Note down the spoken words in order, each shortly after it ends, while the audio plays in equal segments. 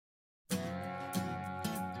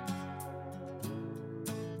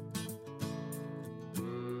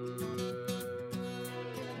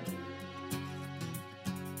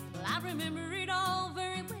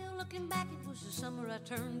was the summer I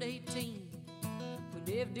turned 18.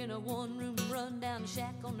 We lived in a one-room run-down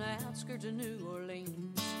shack on the outskirts of New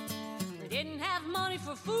Orleans. We didn't have money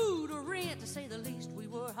for food or rent, to say the least. We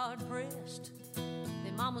were hard-pressed.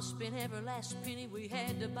 Then Mama spent every last penny we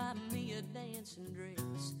had to buy me a dancing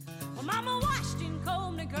dress. Well, Mama washed and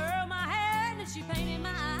combed and curled my hair, and she painted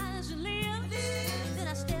my eyes and lips. Then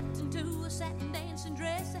I stepped into a satin dancing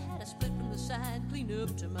dress that had a split from the side, cleaned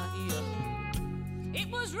up to my hip. It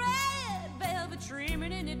was red velvet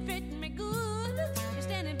trimming and it fit me good. And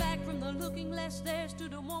standing back from the looking glass, there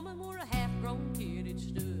stood a woman where a half-grown kid had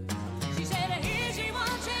stood. She said, here's your one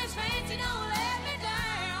chance, fancy, don't let me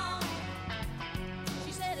down.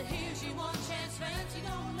 She said, here's your one chance, fancy,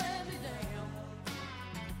 don't let me down.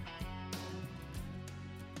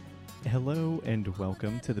 Hello and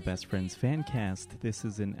welcome to the Best Friends Fancast. This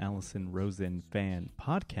is an Allison Rosen fan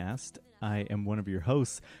podcast. I am one of your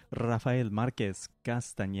hosts, Rafael Marquez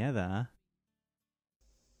Castañeda.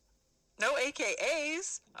 No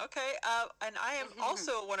AKAs. Okay. And I am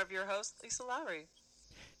also one of your hosts, Lisa Lawrie.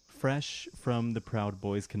 Fresh from the Proud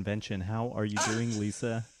Boys convention. How are you doing,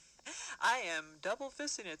 Lisa? I am double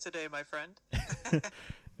fisting it today, my friend.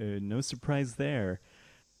 No surprise there.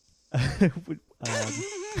 It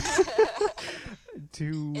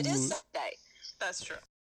is Sunday. That's true.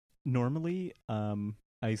 Normally,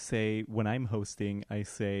 I say, when I'm hosting, I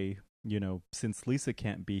say, you know, since Lisa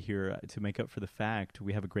can't be here to make up for the fact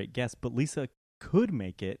we have a great guest, but Lisa could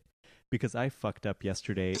make it because I fucked up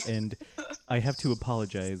yesterday, and I have to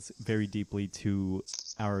apologize very deeply to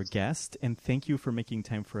our guest, and thank you for making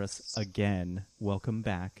time for us again. Welcome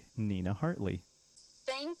back, Nina Hartley.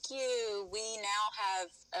 Thank you. We now have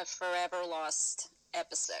a forever lost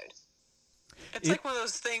episode. It's like one of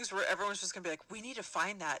those things where everyone's just going to be like, we need to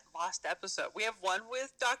find that lost episode. We have one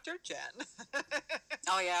with Dr. Jen.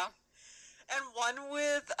 Oh, yeah? And one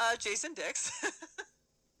with Jason Dix.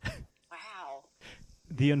 Wow.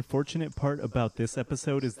 The unfortunate part about this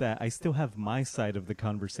episode is that I still have my side of the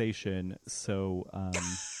conversation, so...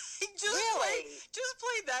 Just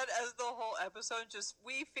play that as the whole episode. Just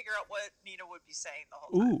we figure out what Nina would be saying the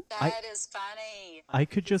whole time. Ooh, That is funny. I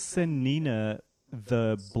could just send Nina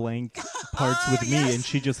the blank parts with me, yes. and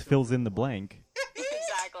she just fills in the blank.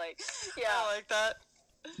 Exactly. Yeah. I like that.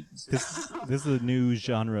 This is a new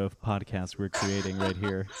genre of podcast we're creating right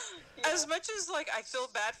here. As much as, like, I feel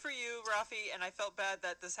bad for you, Rafi, and I felt bad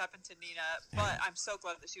that this happened to Nina, but I'm so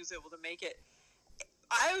glad that she was able to make it.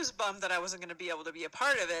 I was bummed that I wasn't going to be able to be a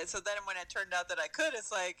part of it, so then when it turned out that I could,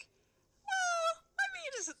 it's like, well, I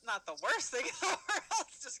mean, it's not the worst thing in the world.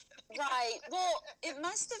 Just kidding. Right. Well, it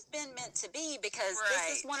must have been meant to be because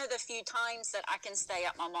this is one of the few times that I can stay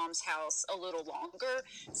at my mom's house a little longer.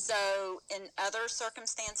 So in other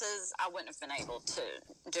circumstances, I wouldn't have been able to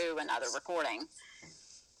do another recording.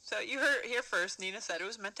 So you heard here first, Nina said it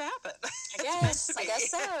was meant to happen. I guess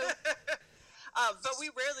so. But we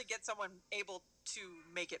rarely get someone able to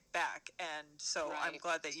make it back, and so Right.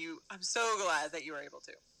 I'm so glad that you were able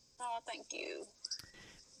to. Oh, thank you.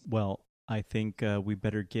 Well, I think we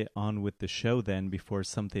better get on with the show then before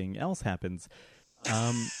something else happens.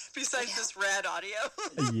 Besides this rad audio.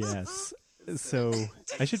 Yes. So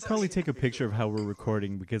I should probably take a picture of how we're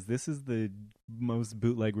recording because this is the most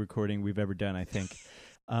bootleg recording we've ever done, I think.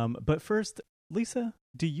 But first, Lisa,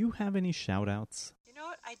 do you have any shout-outs? You know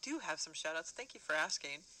what? I do have some shout-outs. Thank you for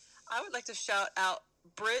asking. I would like to shout out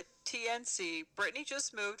Britt TNC. Brittany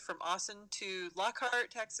just moved from Austin to Lockhart,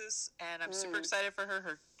 Texas, and I'm super excited for her.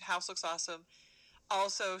 Her house looks awesome.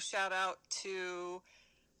 Also, shout out to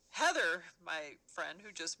Heather, my friend,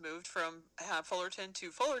 who just moved from Fullerton to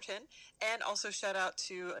Fullerton. And also shout out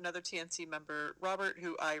to another TNC member, Robert,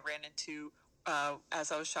 who I ran into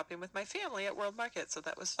as I was shopping with my family at World Market, so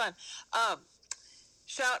that was fun.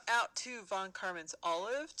 Shout out to Von Carmen's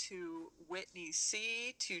Olive, to Whitney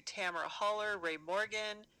C., to Tamara Holler, Ray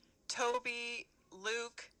Morgan, Toby,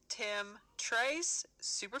 Luke, Tim, Trace,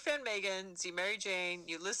 Superfan Megan, Z Mary Jane,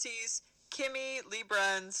 Ulysses, Kimmy, Lee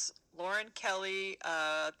Bruns, Lauren Kelly.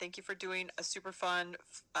 Thank you for doing a super fun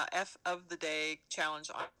F of the Day challenge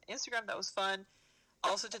on Instagram. That was fun.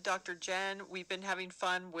 Also to Dr. Jen, we've been having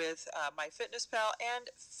fun with MyFitnessPal and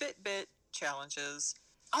Fitbit challenges.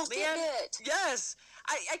 Oh, Fitbit. Yes.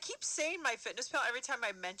 I keep saying MyFitnessPal every time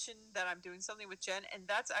I mention that I'm doing something with Jen, and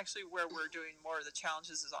that's actually where we're doing more of the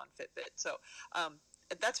challenges is on Fitbit. So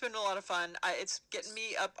that's been a lot of fun. It's getting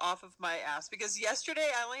me up off of my ass because yesterday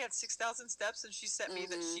I only had 6,000 steps, and she sent me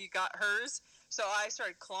that she got hers. So I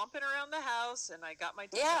started clomping around the house, and I got my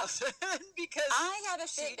 10,000 because I have a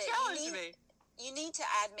she Fitbit. challenged me. You need to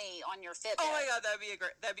add me on your Fitbit. Oh my God,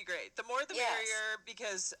 that'd be great. The more the merrier,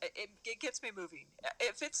 because it gets me moving.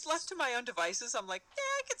 If it's left to my own devices, I'm like,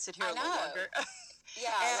 I could sit here a little longer.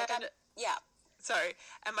 Sorry.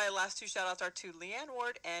 And my last two shout outs are to Leanne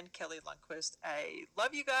Ward and Kelly Lundquist. I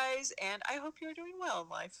love you guys, and I hope you're doing well in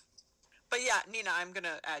life. But yeah, Nina, I'm going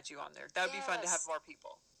to add you on there. That would be fun to have more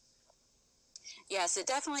people. Yes, it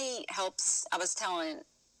definitely helps. I was telling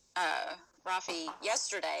Rafi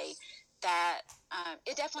yesterday that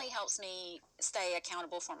it definitely helps me stay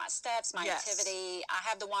accountable for my steps, my activity. I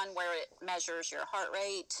have the one where it measures your heart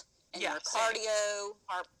rate and your cardio,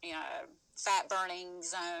 fat burning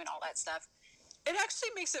zone, all that stuff. It actually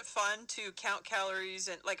makes it fun to count calories,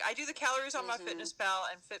 and like I do the calories on my FitnessPal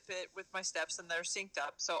and Fitbit with my steps, and they're synced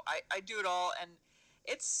up. So I do it all, and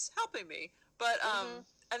it's helping me. But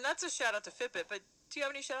and that's a shout out to Fitbit. But do you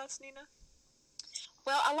have any shout outs, Nina?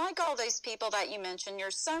 Well, I like all those people that you mentioned. You're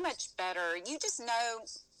so much better. You just know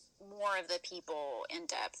more of the people in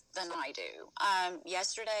depth than I do.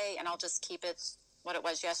 Yesterday, and I'll just keep it what it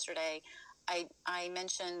was yesterday, I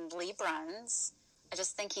mentioned Lee Bruns. I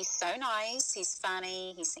just think he's so nice. He's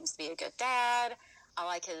funny. He seems to be a good dad. I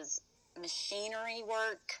like his machinery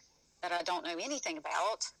work that I don't know anything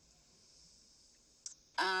about.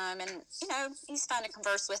 And, he's fun to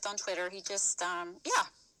converse with on Twitter. He just,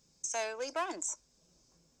 So Lee Bruns.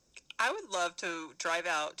 I would love to drive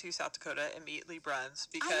out to South Dakota and meet Lee Bruns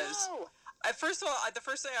because, first of all, the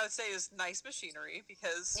first thing I would say is nice machinery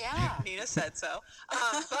because Nina said so.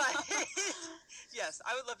 But yes,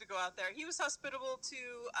 I would love to go out there. He was hospitable to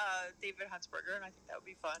David Huntsberger, and I think that would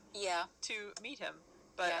be fun. Yeah, to meet him.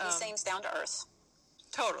 But he seems down to earth.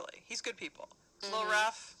 Totally, he's good people. Little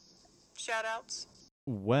Ralph, shout outs.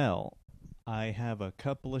 Well, I have a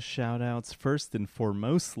couple of shout outs. First and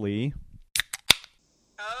foremostly.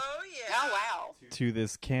 Oh, yeah. Oh, wow. To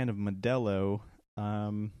this can of Modelo.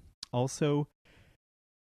 Also,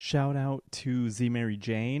 shout out to Z Mary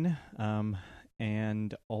Jane,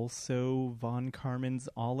 and also Von Carmen's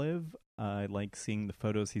Olive. I like seeing the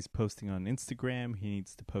photos he's posting on Instagram. He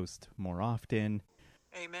needs to post more often.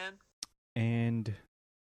 Amen. And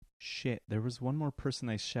shit, there was one more person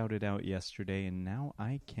I shouted out yesterday, and now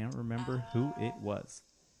I can't remember who it was.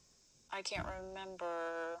 I can't remember.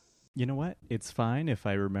 You know what? It's fine. If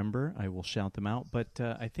I remember, I will shout them out. But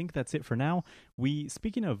I think that's it for now.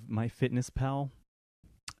 Speaking of MyFitnessPal,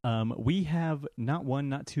 we have not one,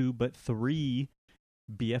 not two, but 3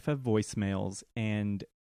 BFF voicemails and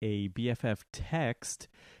a BFF text.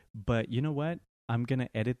 But you know what? I'm going to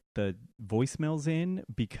edit the voicemails in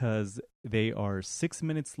because they are 6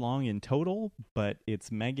 minutes long in total, but it's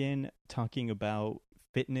Megan talking about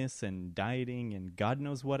fitness and dieting and God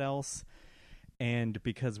knows what else. And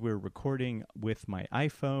because we're recording with my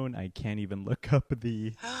iPhone, I can't even look up the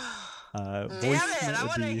voice. Damn it! I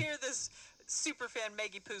want to hear this superfan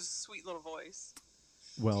Maggie Poo's sweet little voice.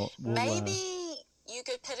 Well, maybe you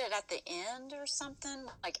could put it at the end or something,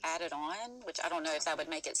 like add it on, which I don't know if that would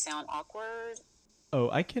make it sound awkward. Oh,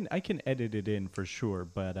 I can edit it in for sure,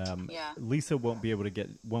 but Lisa won't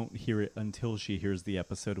hear it until she hears the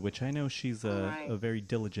episode, which I know she's a very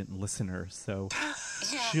diligent listener, so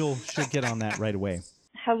she'll get on that right away.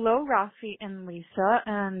 Hello, Rafi and Lisa,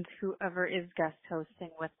 and whoever is guest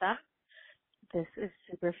hosting with them. This is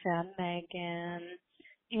Superfan Megan,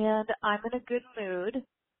 and I'm in a good mood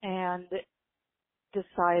and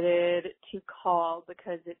decided to call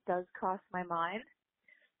because it does cross my mind.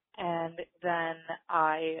 And then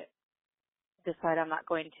I decide I'm not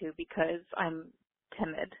going to because I'm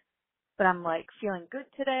timid. But I'm like feeling good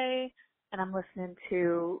today, and I'm listening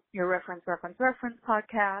to your reference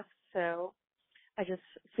podcast, so I just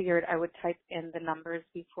figured I would type in the numbers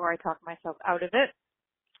before I talk myself out of it.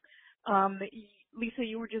 Lisa,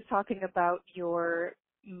 you were just talking about your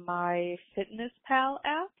MyFitnessPal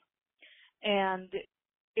app, and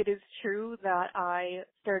it is true that I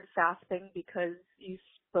started fasting because you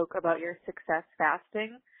spoke about your success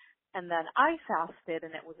fasting, and then I fasted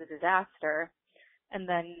and it was a disaster. And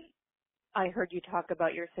then I heard you talk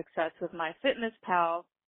about your success with MyFitnessPal,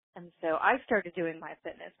 and so I started doing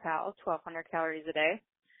MyFitnessPal, 1,200 calories a day.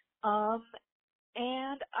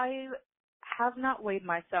 And I have not weighed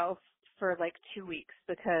myself for like 2 weeks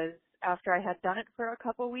because after I had done it for a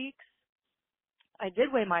couple weeks, I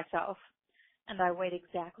did weigh myself, and I weighed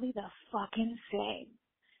exactly the fucking same.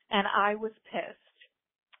 And I was pissed.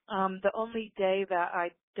 The only day that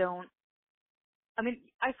I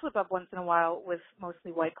slip up once in a while with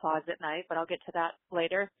mostly White Claws at night, but I'll get to that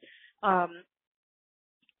later.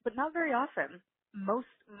 But not very often. Most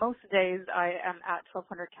days I am at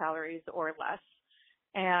 1,200 calories or less.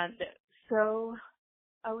 And so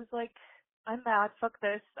I was like, I'm mad. Fuck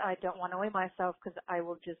this. I don't want to weigh myself because I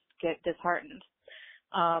will just get disheartened.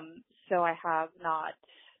 So I have not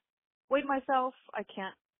weighed myself. I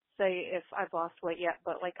can't say if I've lost weight yet,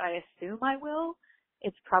 but like I assume I will.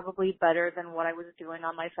 It's probably better than what I was doing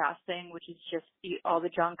on my fasting, which is just eat all the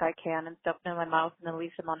junk I can and stuff it in my mouth in the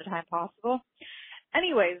least amount of time possible.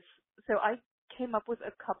 Anyways, so I came up with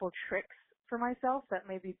a couple tricks for myself that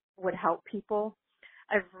maybe would help people.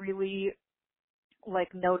 I've really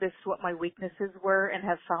noticed what my weaknesses were and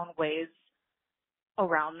have found ways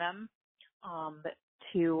around them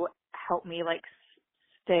to help me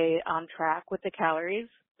stay on track with the calories.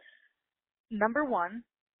 Number one,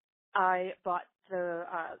 I bought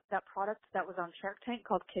that product that was on Shark Tank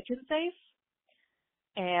called Kitchen Safe,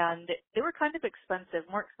 and they were kind of expensive,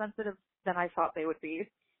 more expensive than I thought they would be.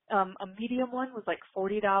 A medium one was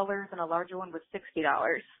 $40 and a larger one was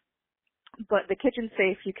 $60. But the Kitchen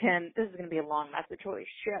Safe, this is going to be a long message, holy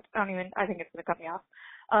shit, I think it's going to cut me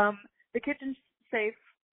off. The Kitchen Safe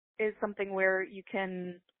is something where you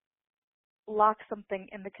can lock something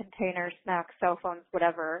in the container, snacks, cell phones,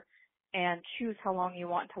 whatever, and choose how long you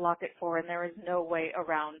want to lock it for, and there is no way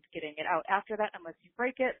around getting it out after that unless you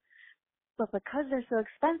break it. But because they're so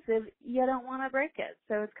expensive, you don't want to break it.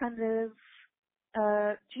 So it's kind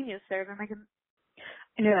of genius there.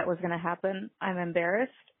 I knew that was going to happen. I'm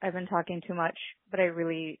embarrassed. I've been talking too much, but I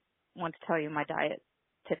really want to tell you my diet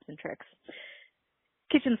tips and tricks.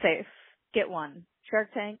 Kitchen Safe, get one.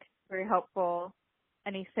 Shark Tank, very helpful.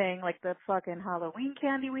 Anything like the fucking Halloween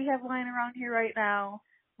candy we have lying around here right now,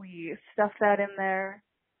 we stuff that in there.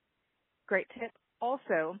 Great tip.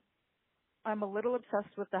 Also, I'm a little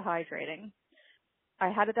obsessed with dehydrating. I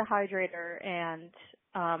had a dehydrator, and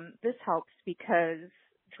this helps because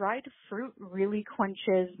dried fruit really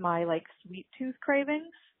quenches my sweet tooth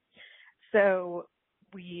cravings. So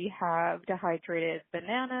we have dehydrated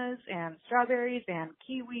bananas and strawberries and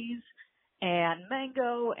kiwis and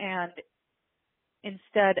mango, and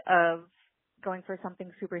instead of going for something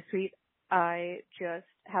super sweet, I just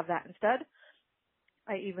have that instead.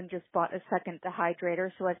 I even just bought a second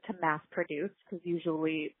dehydrator so as to mass produce, because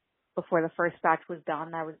usually before the first batch was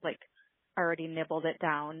done, I was already nibbled it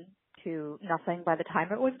down to nothing by the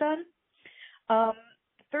time it was done.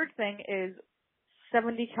 Third thing is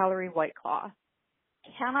 70-calorie White Claw.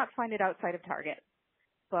 Cannot find it outside of Target,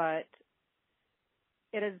 but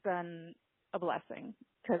it has been a blessing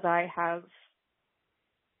because I have,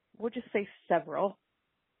 we'll just say several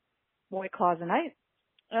White Claws a night.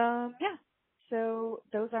 Yeah. So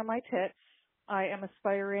those are my tips. I am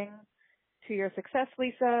aspiring to your success,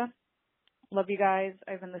 Lisa. Love you guys.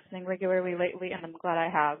 I've been listening regularly lately, and I'm glad I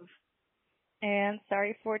have. And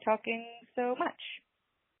sorry for talking so much.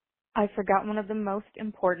 I forgot one of the most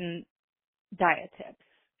important diet tips,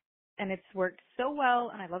 and it's worked so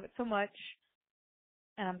well, and I love it so much,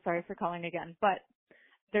 and I'm sorry for calling again, but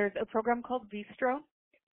there's a program called Bistro.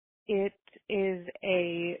 It is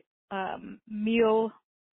a meal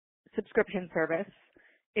subscription service.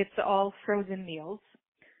 It's all frozen meals,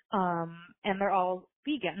 and they're all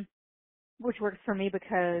vegan, which works for me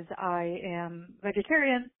because I am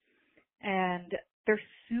vegetarian, and they're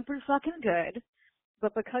super fucking good.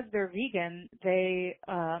 But because they're vegan, they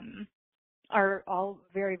are all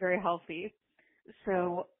very, very healthy.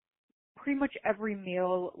 So pretty much every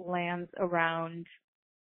meal lands around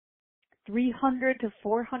 300 to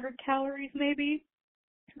 400 calories maybe.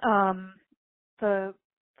 The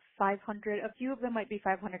 500, a few of them might be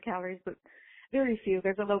 500 calories, but very few.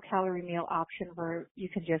 There's a low-calorie meal option where you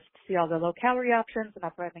can just see all the low-calorie options, and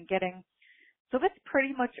that's what I've been getting. So that's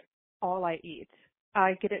pretty much all I eat.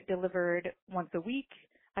 I get it delivered once a week.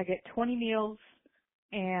 I get 20 meals,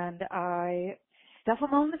 and I stuff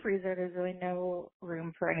them all in the freezer. There's really no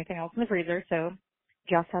room for anything else in the freezer, so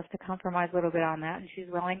Jess has to compromise a little bit on that, and she's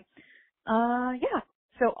willing. Yeah,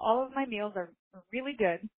 so all of my meals are really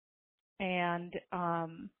good, and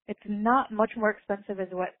it's not much more expensive as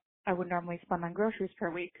what I would normally spend on groceries per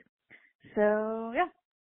week. So, yeah.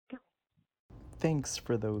 Thanks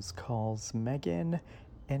for those calls, Megan.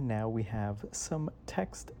 And now we have some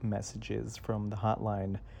text messages from the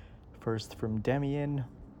hotline. First from Demian,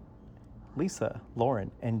 Lisa,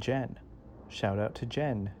 Lauren, and Jen. Shout out to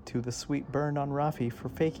Jen, to the sweet burn on Rafi for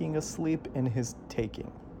faking asleep in his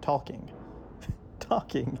talking.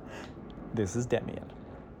 This is Demian.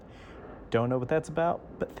 Don't know what that's about,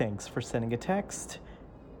 but thanks for sending a text.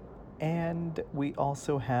 And we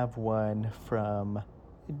also have one from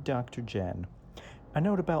Dr. Jen. A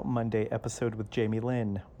note about Monday episode with Jamie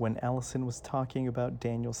Lynn. When Allison was talking about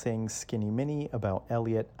Daniel saying skinny mini about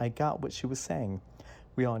Elliot, I got what she was saying.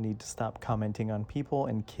 We all need to stop commenting on people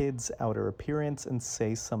and kids' outer appearance and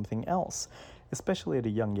say something else. Especially at a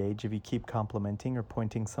young age, if you keep complimenting or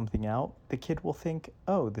pointing something out, the kid will think,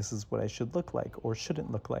 oh, this is what I should look like or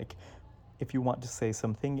shouldn't look like. If you want to say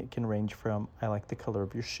something, it can range from, I like the color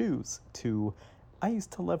of your shoes, to, I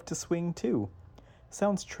used to love to swing too.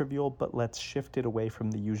 Sounds trivial, but let's shift it away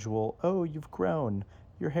from the usual, oh, you've grown,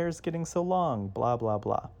 your hair's getting so long, blah, blah,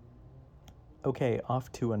 blah. Okay,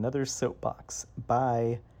 off to another soapbox.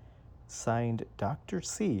 Bye. Signed, Dr.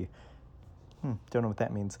 C. Don't know what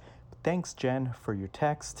that means. But thanks, Jen, for your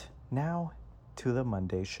text. Now, to the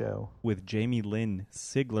Monday show. With Jamie Lynn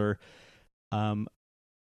Sigler. I'm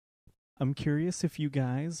curious if you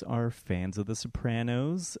guys are fans of The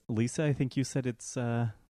Sopranos. Lisa, I think you said it's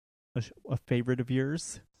a favorite of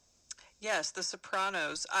yours. Yes, The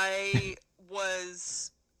Sopranos.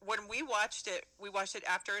 When we watched it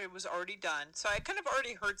after it was already done. So I kind of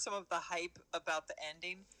already heard some of the hype about the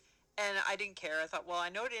ending, and I didn't care. I thought, well, I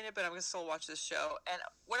know it ended, but I'm going to still watch this show. And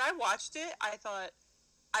when I watched it, I thought,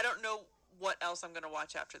 I don't know what else I'm going to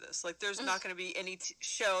watch after this. Like, there's not going to be any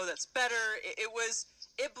show that's better.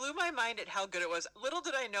 It blew my mind at how good it was. Little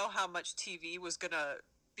did I know how much TV was going to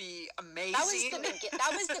be amazing.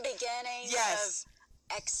 That was the beginning yes.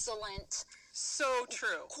 of excellent, so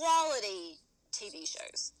true, quality TV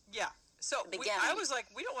shows. Yeah. So I was like,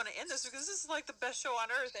 we don't want to end this because this is like the best show on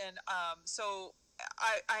earth. And so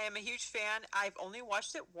I am a huge fan. I've only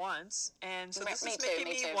watched it once. And so this is making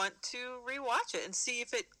me want to rewatch it and see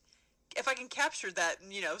if I can capture that,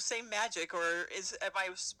 same magic, or am I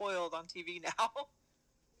spoiled on TV now?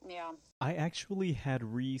 Yeah. I actually had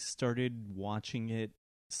restarted watching it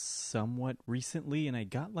somewhat recently, and I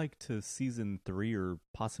got like to season 3 or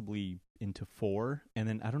possibly into 4, and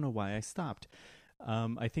then I don't know why I stopped.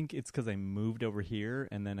 I think it's because I moved over here,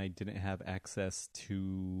 and then I didn't have access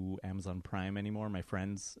to Amazon Prime anymore, my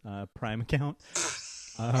friend's Prime account,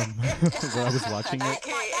 where I was watching it.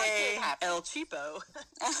 AKA El Cheapo.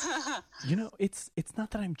 It's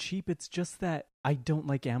not that I'm cheap, it's just that I don't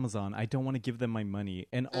like Amazon. I don't want to give them my money.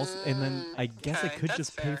 And also, and then I guess I could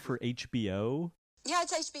just pay for HBO. Yeah,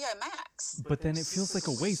 it's HBO Max. But then it feels like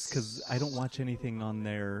a waste because I don't watch anything on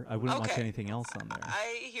there. I wouldn't watch anything else on there.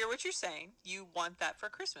 I hear what you're saying. You want that for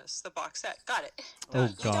Christmas, the box set. Got it. Oh,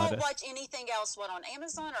 God. You don't watch anything else, on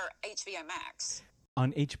Amazon or HBO Max?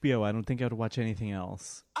 On HBO, I don't think I would watch anything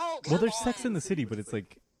else. Oh, well, there's Sex in the City, but it's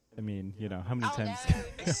like, I mean, how many times? No.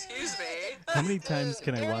 Excuse me. How many times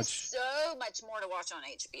can I watch? There's so much more to watch on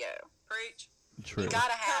HBO. Preach. True. You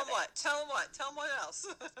gotta have Tell them what else.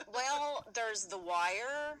 Well, there's The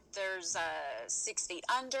Wire. There's 6 Feet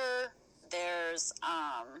Under. There's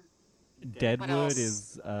Deadwood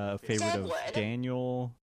is a favorite of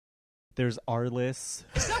Daniel. There's Arliss.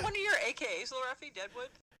 Is that one of your AKAs, Lawrie? Deadwood?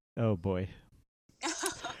 Oh boy.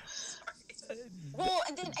 Well,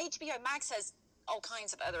 and then HBO Max has all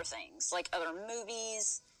kinds of other things, like other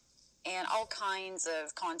movies and all kinds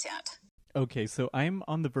of content. Okay, so I'm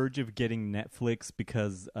on the verge of getting Netflix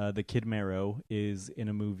because the Kid Mero is in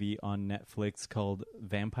a movie on Netflix called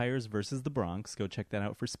Vampires versus the Bronx. Go check that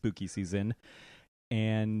out for spooky season.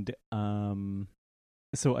 And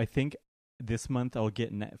so I think this month I'll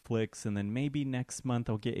get Netflix, and then maybe next month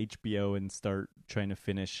I'll get HBO and start trying to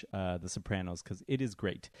finish The Sopranos because it is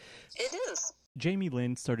great. It is. Jamie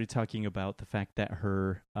Lynn started talking about the fact that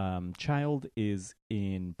her child is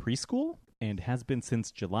in preschool and has been since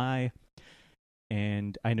July.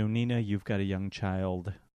 And I know, Nina, you've got a young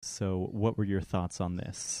child. So what were your thoughts on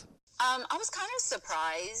this? I was kind of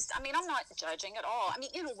surprised. I mean, I'm not judging at all. I mean,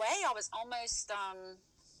 in a way, I was almost,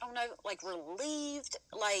 relieved,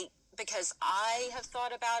 because I have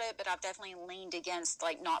thought about it, but I've definitely leaned against,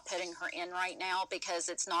 not putting her in right now because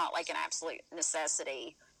it's not, an absolute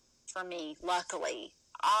necessity for me, luckily.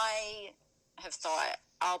 I have thought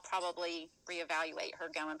I'll probably reevaluate her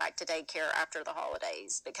going back to daycare after the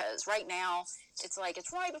holidays because right now it's right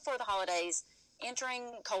before the holidays, entering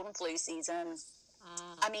cold and flu season.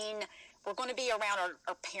 I mean, we're going to be around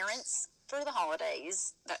our parents for the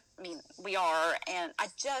holidays. We are. And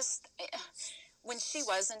when she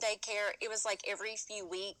was in daycare, it was like every few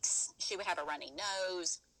weeks she would have a runny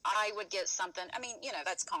nose. I would get something. I mean,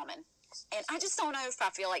 that's common. And I just don't know if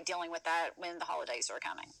I feel like dealing with that when the holidays are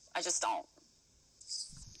coming. I just don't.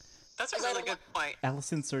 That's a really good point.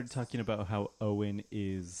 Allison started talking about how Owen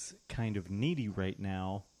is kind of needy right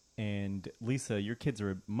now. And Lisa, your kids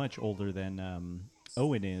are much older than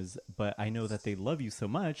Owen is, but I know that they love you so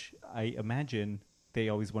much. I imagine they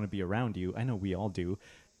always want to be around you. I know we all do.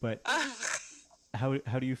 But how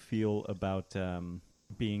do you feel about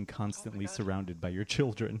being constantly surrounded by your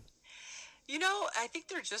children? I think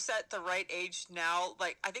they're just at the right age now.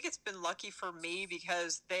 Like, I think it's been lucky for me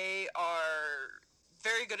because they are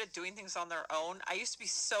very good at doing things on their own. I used to be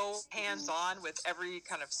so hands-on with every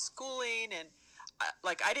kind of schooling, and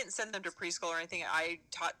like, I didn't send them to preschool or anything. I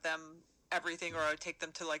taught them everything, or I would take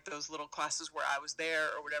them to like those little classes where I was there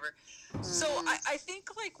or whatever. So I think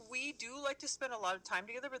like we do like to spend a lot of time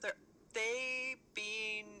together, but they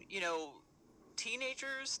being,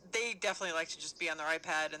 teenagers, they definitely like to just be on their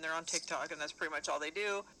iPad and they're on TikTok, and that's pretty much all they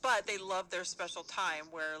do. But they love their special time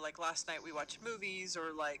where, like, last night we watched movies,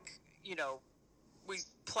 or like, we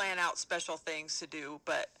plan out special things to do.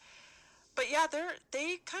 But yeah,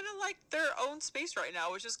 they kind of like their own space right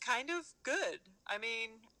now, which is kind of good. I mean,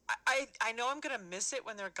 I know I'm gonna miss it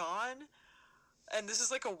when they're gone, and this is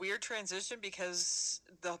like a weird transition because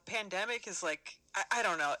the pandemic is like, I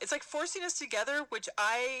don't know, it's like forcing us together, which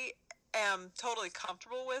I am totally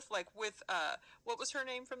comfortable with. Like with what was her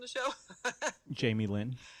name from the show? Jamie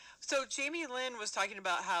Lynn. So Jamie Lynn was talking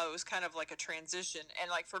about how it was kind of like a transition, and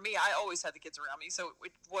like for me, I always had the kids around me, so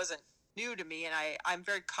it wasn't new to me, and I'm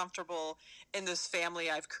very comfortable in this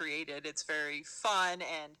family I've created. It's very fun,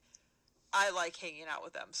 and I like hanging out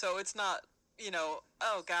with them. So it's not,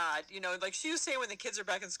 oh God, like she was saying, when the kids are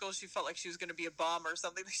back in school, she felt like she was going to be a bum or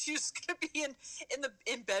something. Like she was going to be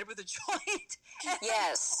in bed with a joint.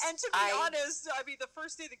 Yes. And to be honest, I mean, the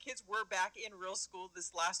first day the kids were back in real school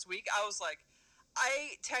this last week, I was like,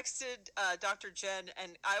 I texted Dr. Jen,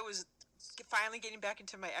 and I was finally getting back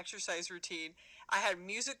into my exercise routine. I had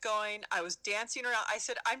music going. I was dancing around. I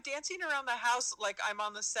said, I'm dancing around the house like I'm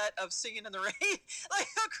on the set of Singing in the Rain. Like,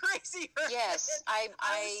 how crazy. Right? Yes, I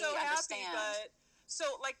was so understand. Happy, but so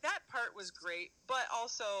like that part was great, but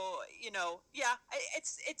also, yeah,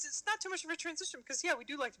 it's not too much of a transition because we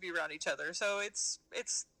do like to be around each other. So it's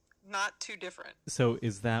not too different. So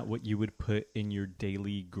is that what you would put in your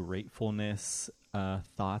daily gratefulness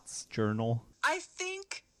thoughts journal? I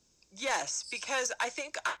think yes, because I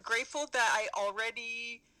think I'm grateful that I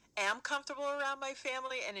already am comfortable around my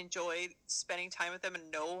family and enjoy spending time with them and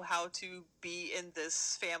know how to be in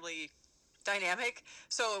this family dynamic.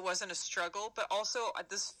 So it wasn't a struggle, but also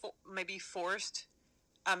this maybe forced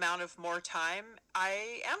amount of more time.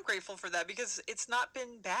 I am grateful for that because it's not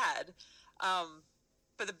been bad.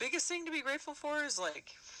 But the biggest thing to be grateful for is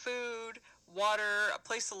like food, water, a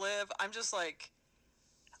place to live. I'm just like,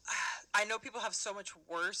 I know people have so much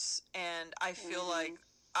worse, and I feel like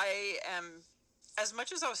I am, as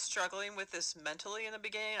much as I was struggling with this mentally in the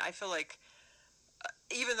beginning, I feel like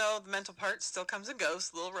even though the mental part still comes and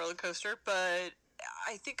goes, a little roller coaster, but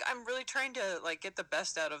I think I'm really trying to like get the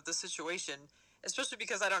best out of the situation, especially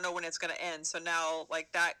because I don't know when it's going to end. So now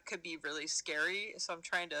like that could be really scary. So I'm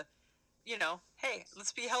trying to, hey,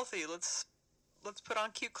 let's be healthy. Let's put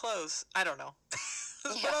on cute clothes. I don't know.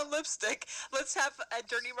 Let's put on lipstick. Let's have a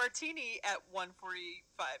dirty martini at 1:45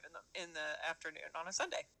 in the afternoon on a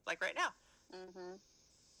Sunday, like right now. Mm-hmm.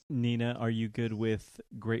 Nina, are you good with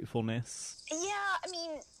gratefulness? Yeah, I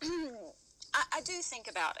mean, I do think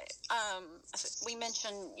about it. We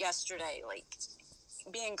mentioned yesterday, like,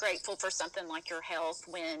 being grateful for something like your health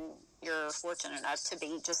when you're fortunate enough to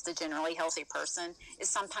be just a generally healthy person is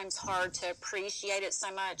sometimes hard to appreciate it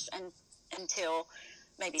so much until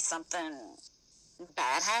maybe something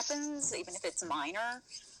bad happens, even if it's minor.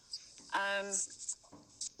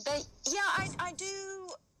 But yeah,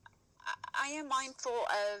 I am mindful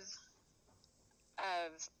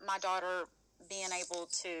of my daughter being able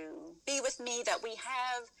to be with me, that we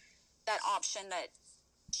have that option that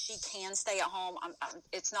she can stay at home.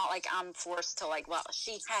 It's not like I'm forced to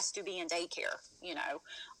she has to be in daycare.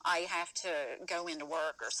 I have to go into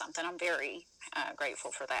work or something. I'm very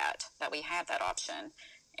grateful for that we have that option.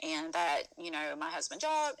 And that, my husband's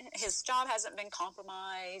his job hasn't been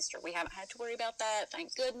compromised, or we haven't had to worry about that.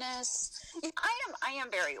 Thank goodness. I am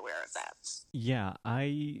very aware of that. Yeah,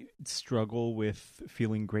 I struggle with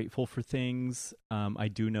feeling grateful for things. I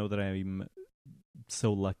do know that I'm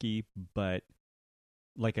so lucky, but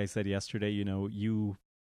like I said yesterday, you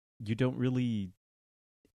don't really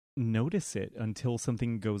notice it until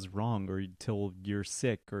something goes wrong, or until you're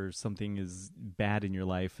sick or something is bad in your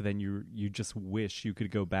life. Then you just wish you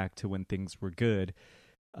could go back to when things were good.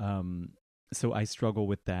 So I struggle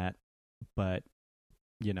with that, but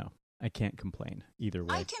I can't complain either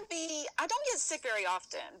way. I don't get sick very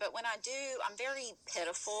often, but when I do, I'm very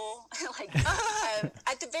pitiful.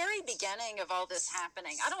 At the very beginning of all this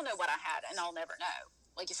happening, I don't know what I had, and I'll never know.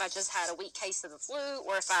 Like if I just had a weak case of the flu,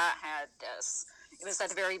 or if I had this. It was at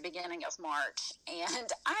the very beginning of March,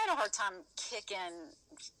 and I had a hard time kicking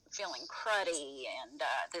feeling cruddy and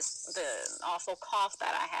the awful cough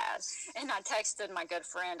that I had. And I texted my good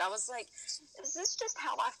friend. I was like, is this just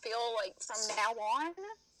how I feel like from now on?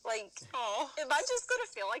 Like, am I just going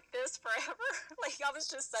to feel like this forever? Like, I was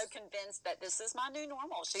just so convinced that this is my new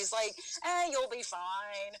normal. She's like, you'll be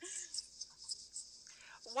fine.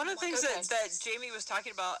 One of the things that Jamie was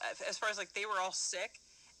talking about, as far as like they were all sick,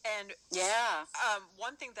 and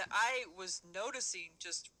one thing that I was noticing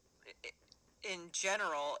just in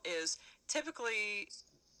general is typically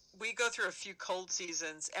we go through a few cold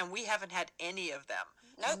seasons and we haven't had any of them.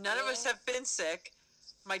 Nope. None of us have been sick.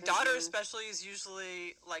 My daughter especially is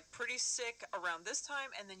usually like pretty sick around this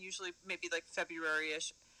time, and then usually maybe like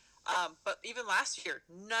February-ish. But even last year,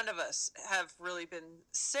 none of us have really been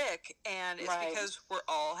sick, and it's because we're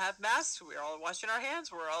all have masks, we're all washing our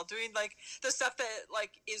hands, we're all doing like the stuff that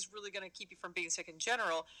like is really going to keep you from being sick in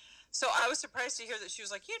general. So I was surprised to hear that she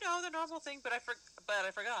was like, the normal thing, but I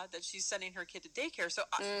forgot that she's sending her kid to daycare. So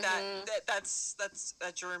that's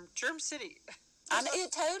a germ city.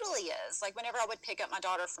 It totally is. Like, whenever I would pick up my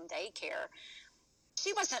daughter from daycare,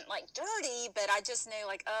 she wasn't, like, dirty, but I just knew,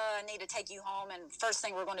 like, I need to take you home, and first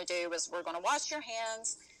thing we're going to do is we're going to wash your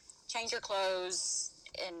hands, change your clothes,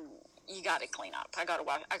 and you got to clean up. I got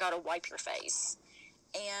to wipe your face.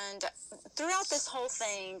 And throughout this whole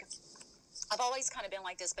thing, I've always kind of been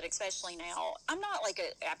like this, but especially now, I'm not, like,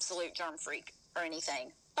 an absolute germ freak or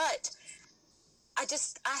anything, but I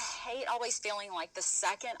hate always feeling like the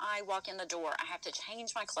second I walk in the door, I have to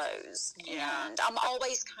change my clothes. Yeah. And I'm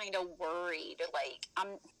always kind of worried. Like,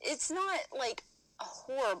 it's not like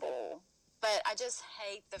horrible, but I just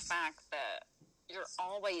hate the fact that you're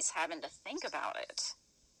always having to think about it.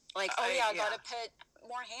 Like, I got to put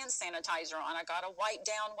more hand sanitizer on. I got to wipe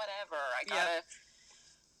down whatever. I got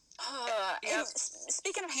to... And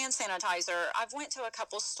speaking of hand sanitizer, I've went to a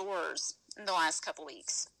couple stores in the last couple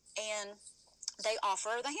weeks, and they offer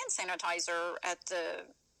the hand sanitizer at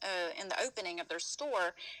in the opening of their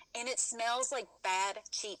store, and it smells like bad,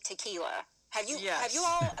 cheap tequila. Have you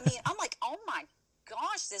all? I mean, I'm like, oh my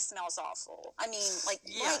gosh, this smells awful. I mean, like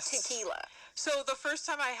tequila. So the first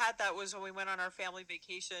time I had that was when we went on our family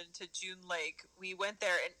vacation to June Lake. We went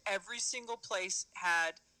there, and every single place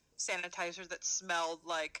had sanitizer that smelled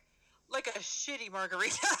like a shitty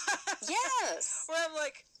margarita. Yes. Where I'm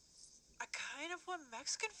like, I kind of want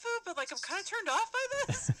Mexican food, but like I'm kind of turned off by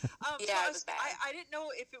this. It was bad. I didn't know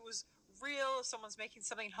if it was real, if someone's making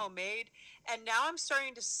something homemade, and now I'm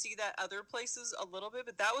starting to see that other places a little bit,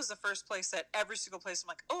 but that was the first place that every single place I'm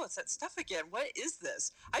like, oh, it's that stuff again. What is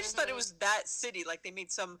this? I just thought it was that city, like they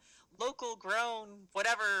made some local grown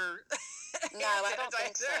whatever. No, I don't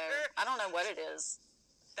think so. I don't know what it is.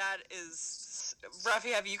 That is,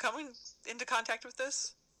 Rafi, have you come into contact with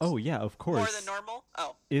this? Oh yeah, of course. More than normal?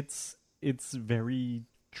 Oh. It's very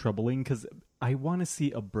troubling because I want to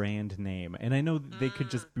see a brand name, and I know they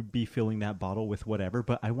could just be filling that bottle with whatever,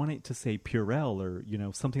 but I want it to say Purell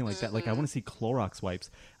or something like that. Like I want to see Clorox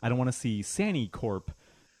wipes. I don't want to see Sani Corp.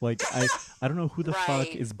 Like I don't know who the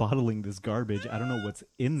fuck is bottling this garbage. I don't know what's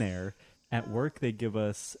in there. At work they give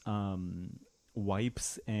us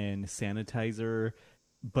wipes and sanitizer,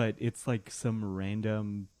 but it's like some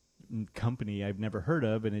random company I've never heard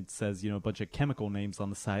of, and it says a bunch of chemical names on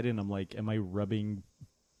the side, and I'm like, am I rubbing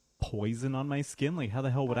poison on my skin? Like, how the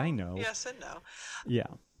hell would I know? Yes and no. Yeah.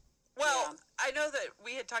 Well, I know that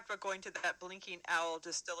we had talked about going to that Blinking Owl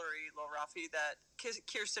distillery, Lawrie, that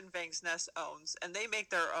Kirsten Vang's Nest owns, and they make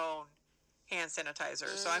their own hand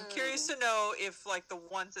sanitizer. So I'm curious to know if like the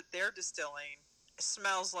ones that they're distilling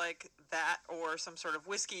smells like that, or some sort of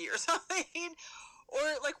whiskey or something, or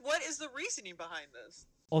like what is the reasoning behind this?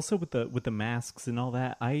 Also with the masks and all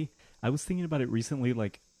that, I was thinking about it recently,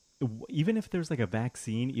 like even if there's like a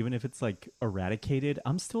vaccine, even if it's like eradicated,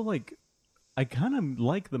 I'm still like, I kind of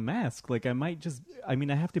like the mask. Like I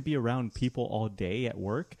have to be around people all day at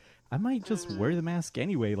work. I might just wear the mask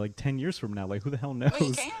anyway, like 10 years from now. Like who the hell knows? Well,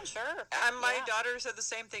 you can, sure. And my daughter said the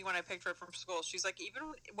same thing when I picked her up from school. She's like, even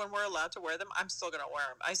when we're allowed to wear them, I'm still going to wear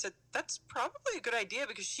them. I said, that's probably a good idea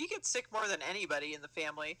because she gets sick more than anybody in the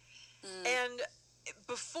family. And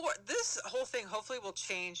before this whole thing hopefully will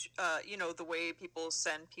change, the way people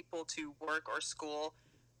send people to work or school,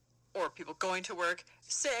 or people going to work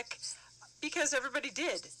sick, because everybody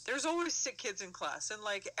did. There's always sick kids in class, and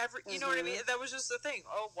like you know what I mean? That was just the thing.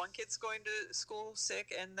 Oh, one kid's going to school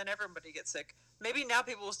sick, and then everybody gets sick. Maybe now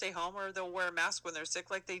people will stay home, or they'll wear a mask when they're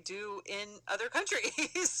sick, like they do in other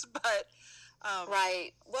countries. But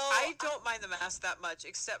right. Well, I don't mind the mask that much,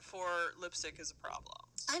 except for lipstick is a problem.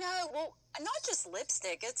 I know. Well, not just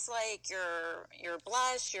lipstick. It's like your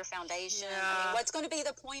blush, your foundation. Yeah. I mean, what's going to be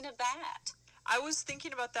the point of that? I was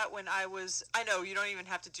thinking about that when I know you don't even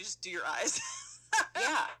have to just do your eyes.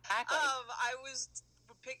 Yeah, exactly.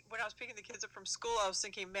 When I was picking the kids up from school, I was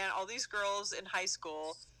thinking, man, all these girls in high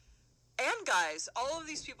school and guys, all of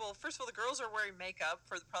these people, first of all, the girls are wearing makeup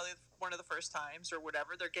for probably one of the first times or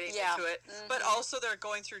whatever. They're getting into it. Mm-hmm. But also they're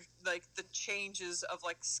going through, like, the changes of,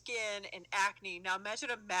 like, skin and acne. Now,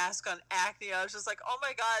 imagine a mask on acne. I was just like, oh,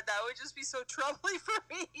 my God, that would just be so troubling for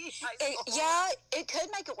me. It could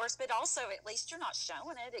make it worse, but also at least you're not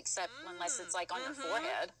showing it, except unless it's, like, on your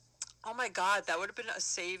forehead. Oh, my God, that would have been a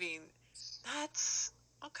saving. That's...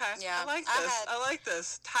 Okay, yeah, I like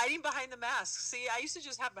this. Hiding behind the mask. See, I used to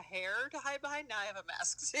just have a hair to hide behind. Now I have a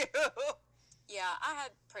mask, too. Yeah, I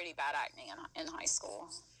had pretty bad acne in high school.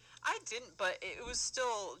 I didn't, but it was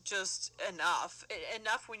still just enough.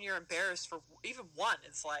 Enough when you're embarrassed for even one.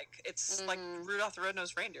 It's like Rudolph the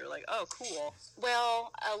Red-Nosed Reindeer. Like, oh, cool.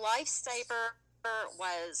 Well, a lifesaver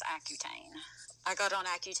was Accutane. I got on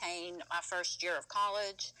Accutane my first year of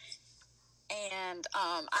college. And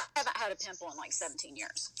I haven't had a pimple in like 17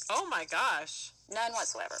 years. Oh, my gosh. None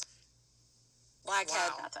whatsoever.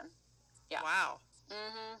 Blackhead, nothing. Yeah. Wow.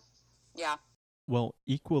 Mm-hmm. Yeah. Well,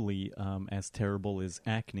 equally as terrible as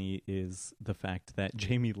acne is the fact that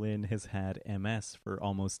Jamie Lynn has had MS for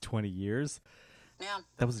almost 20 years. Yeah.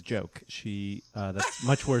 That was a joke. That's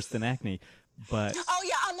much worse than acne. But oh,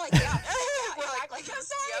 yeah, I'm like, yeah. We're like, I'm sorry.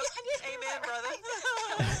 Yep. Amen, brother.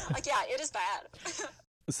 Like, yeah, it is bad.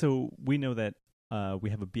 So we know that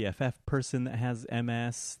we have a BFF person that has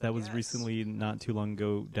MS that was recently, not too long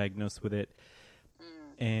ago, diagnosed with it.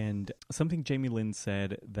 And something Jamie Lynn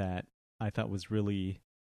said that I thought was really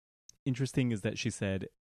interesting is that she said,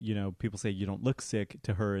 people say you don't look sick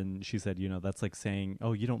to her. And she said, that's like saying,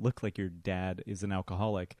 oh, you don't look like your dad is an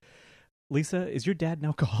alcoholic. Lisa, is your dad an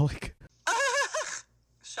alcoholic?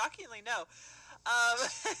 Shockingly, no.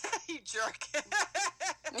 You jerk.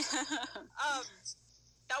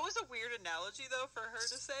 That was a weird analogy, though, for her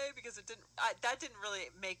to say, because that didn't really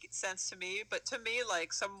make sense to me. But to me,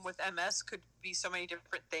 like, someone with MS could be so many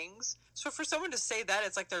different things. So for someone to say that,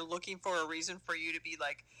 it's like they're looking for a reason for you to be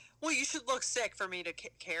like, well, you should look sick for me to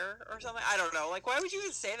care or something. I don't know. Like, why would you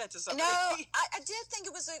even say that to somebody? No, I did think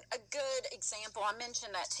it was a good example. I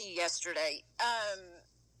mentioned that to you yesterday.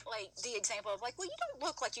 Like, the example of, like, well, you don't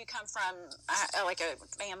look like you come from, like, a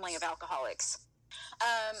family of alcoholics.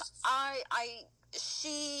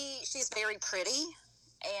 She's very pretty,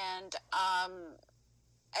 and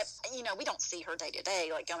we don't see her day to day,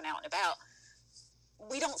 like going out and about.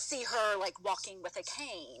 We don't see her like walking with a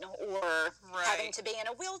cane or having to be in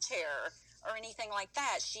a wheelchair or anything like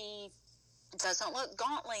that. She doesn't look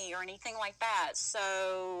gauntly or anything like that.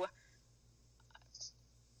 So,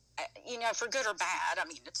 for good or bad, I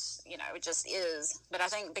mean, it's, it just is. But I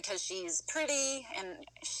think because she's pretty and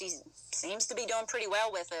she seems to be doing pretty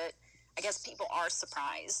well with it, I guess people are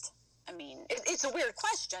surprised. I mean, it's a weird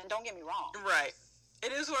question. Don't get me wrong. Right.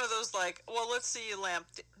 It is one of those, like, well, let's see you lamp.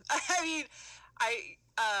 I mean,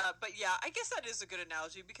 but yeah, I guess that is a good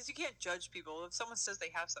analogy because you can't judge people. If someone says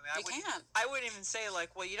they have something, I wouldn't even say,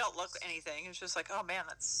 like, well, you don't look anything. It's just like, oh, man,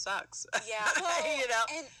 that sucks. Yeah. Well,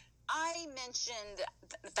 and I mentioned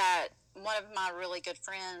that one of my really good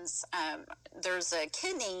friends, there's a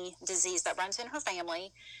kidney disease that runs in her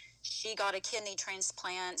family. She got a kidney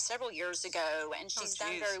transplant several years ago, and she's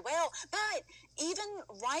done very well. But even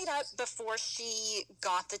right up before she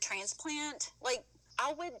got the transplant, like,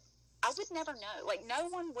 I would never know. Like, no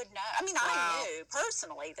one would know. I mean, I knew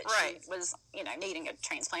personally that she was, needing a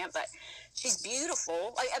transplant, but she's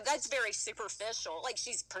beautiful. Like, that's very superficial. Like,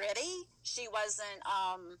 she's pretty. She wasn't,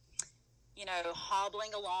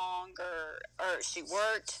 hobbling along or she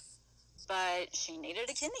worked, but she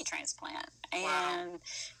needed a kidney transplant. And,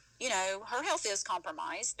 her health is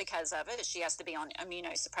compromised because of it. She has to be on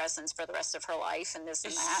immunosuppressants for the rest of her life and this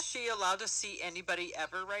and that. Is she allowed to see anybody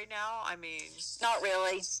ever right now? I mean... Not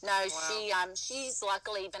really. No, she's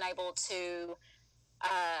luckily been able to,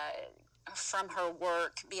 from her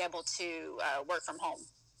work, be able to work from home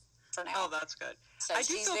for now. Oh, that's good. So I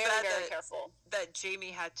do she's feel very, bad very careful. That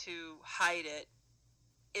Jamie had to hide it.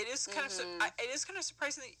 It is kind of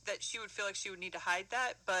surprising that she would feel like she would need to hide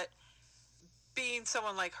that, but... Being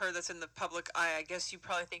someone like her that's in the public eye, I guess you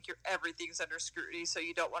probably think everything's under scrutiny, so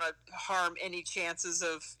you don't want to harm any chances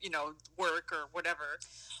of, work or whatever.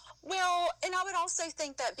 Well, and I would also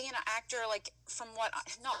think that being an actor, like, from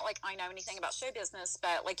not like I know anything about show business,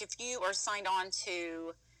 but, like, if you are signed on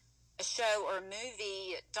to a show or a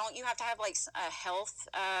movie, don't you have to have, like, a health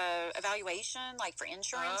evaluation, like, for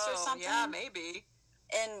insurance or something? Yeah, maybe.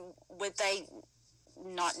 And would they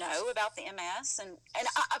not know about the MS. And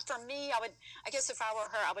for me, I guess if I were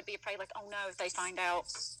her, I would be afraid, like, oh no, if they find out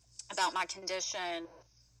about my condition,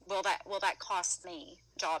 will that cost me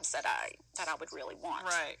jobs that I would really want?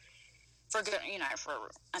 Right. For good,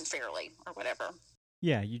 for unfairly or whatever.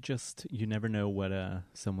 Yeah, you never know what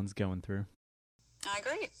someone's going through. I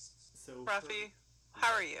agree. So, Rafi,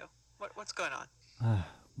 how are you? What's going on?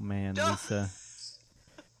 Man, Lisa,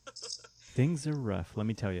 things are rough. Let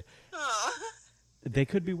me tell you. Oh. They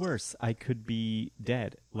could be worse. I could be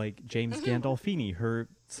dead, like James Gandolfini, her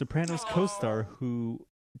Sopranos co-star, who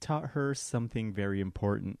taught her something very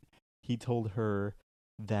important. He told her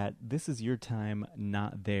that this is your time,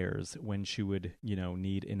 not theirs, when she would,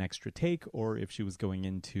 need an extra take, or if she was going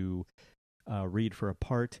in to read for a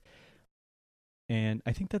part. And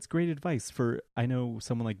I think that's great advice I know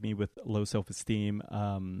someone like me with low self-esteem.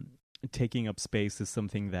 Taking up space is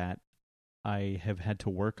something that I have had to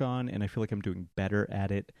work on, and I feel like I'm doing better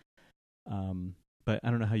at it. But I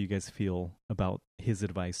don't know how you guys feel about his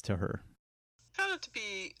advice to her. I found it to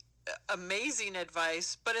be amazing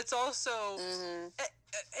advice, but it's also,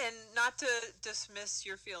 and not to dismiss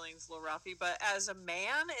your feelings, Lil Rafi, but as a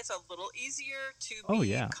man, it's a little easier to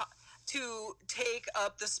to take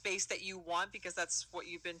up the space that you want, because that's what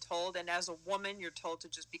you've been told. And as a woman, you're told to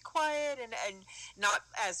just be quiet and not,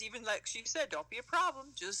 as even like she said, don't be a problem,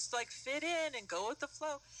 just like fit in and go with the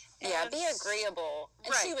flow. And, yeah, be agreeable.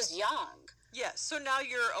 And she was young. Yes, so now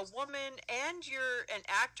you're a woman and you're an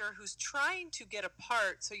actor who's trying to get a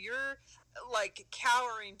part, so you're like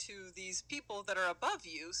cowering to these people that are above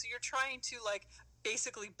you, so you're trying to like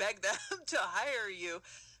basically beg them to hire you.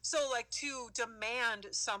 So like to demand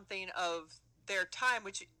something of their time,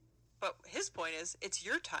 but his point is it's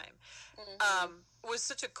your time, was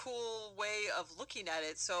such a cool way of looking at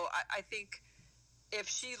it. So I think if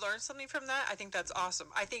she learned something from that, I think that's awesome.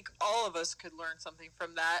 I think all of us could learn something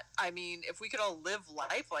from that. I mean, if we could all live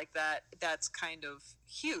life like that, that's kind of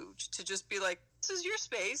huge, to just be like, this is your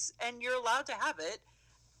space and you're allowed to have it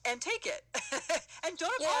and take it. And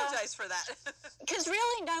don't apologize for that. Because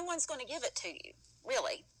really, no one's going to give it to you,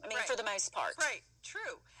 really. I mean, for the most part. Right,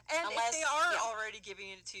 true. And if they are already giving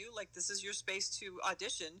it to you, like this is your space to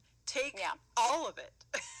audition, take all of it.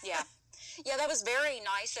 Yeah, that was very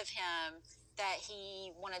nice of him, that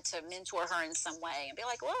he wanted to mentor her in some way and be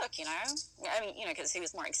like, look, because he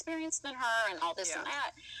was more experienced than her and all this and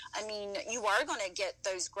that. I mean, you are going to get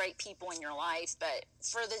those great people in your life, but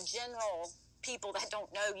for the general people that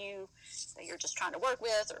don't know you, that you're just trying to work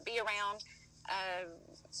with or be around,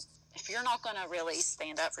 if you're not going to really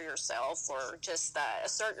stand up for yourself or just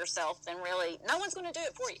assert yourself, then really no one's going to do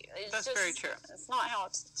it for you. That's very true. It's not how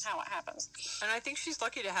it happens. And I think she's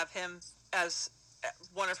lucky to have him as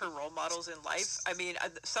one of her role models in life. I mean,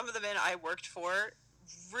 some of the men I worked for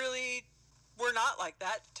really were not like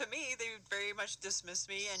that. To me, they very much dismissed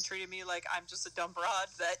me and treated me like I'm just a dumb broad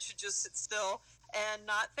that should just sit still and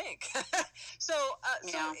not think. So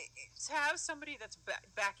to have somebody that's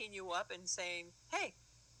backing you up and saying, hey,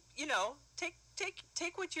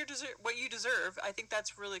 take what you deserve, I think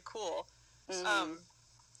that's really cool.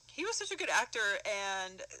 He was such a good actor,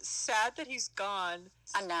 and sad that he's gone.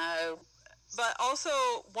 I know. But also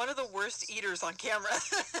one of the worst eaters on camera.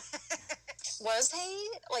 Was he?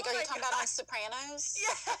 Like, are you talking about on Sopranos?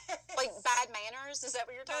 Yeah. Like bad manners? Is that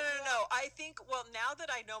what you're talking about? No. I think, now that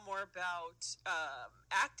I know more about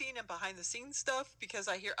acting and behind the scenes stuff, because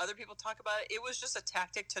I hear other people talk about it, it was just a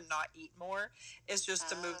tactic to not eat more. It's just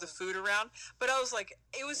to move the food around. But I was like,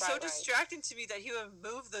 it was so distracting to me that he would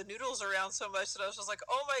move the noodles around so much that I was just like,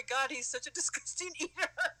 oh my God, he's such a disgusting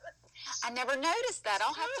eater. I never noticed that.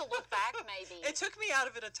 I'll have to look back maybe. It took me out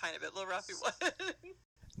of it a tiny bit, Lil Rafi.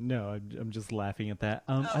 No, I'm just laughing at that.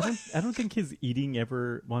 I don't think his eating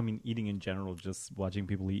ever. Well, I mean, eating in general, just watching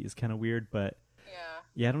people eat is kind of weird. But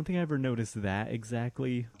yeah, I don't think I ever noticed that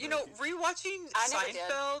exactly. Rewatching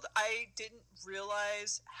Seinfeld, I didn't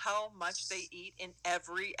realize how much they eat in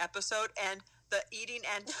every episode, and the eating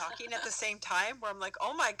and talking at the same time. Where I'm like,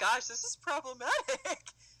 oh my gosh, this is problematic.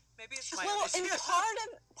 Maybe it's my issue. And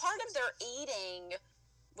part of their eating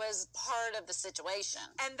was part of the situation.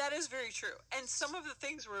 And that is very true. And some of the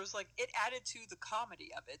things where it was like, it added to the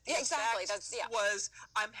comedy of it. The exactly. Was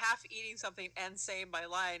I'm half eating something and saying my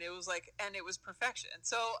line. It was like, and it was perfection.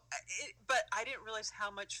 So, but I didn't realize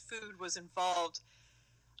how much food was involved.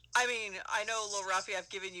 I mean, I know, Lil Rafi, I've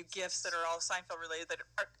given you gifts that are all Seinfeld related that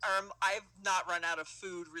are I've not run out of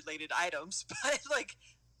food related items, but like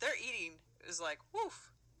their eating is like, woof.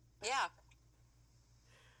 Yeah.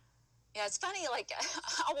 Yeah, it's funny, like,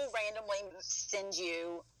 I will randomly send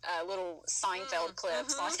you little Seinfeld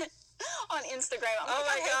clips on Instagram. I'm oh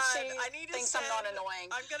like, my God. I need to thinks send, I'm not annoying.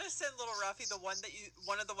 I'm going to send little Ruffy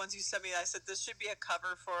one of the ones you sent me. I said, this should be a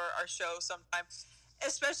cover for our show sometime.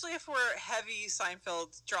 Especially if we're heavy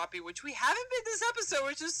Seinfeld droppy, which we haven't been this episode,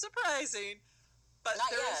 which is surprising. But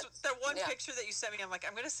Not there yet. was that one picture that you sent me. I'm like,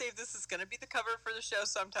 I'm going to save this. It's going to be the cover for the show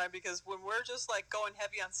sometime, because when we're just like going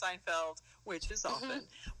heavy on Seinfeld, which is often,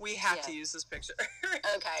 we have to use this picture.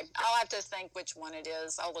 Okay. I'll have to think which one it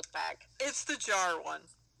is. I'll look back. It's the jar one.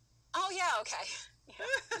 Oh, yeah. Okay. Yeah.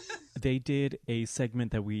 They did a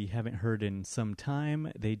segment that we haven't heard in some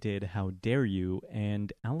time. They did How Dare You,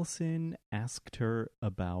 and Allison asked her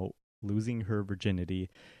about losing her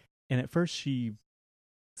virginity. And at first she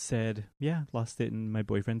said, yeah, lost it in my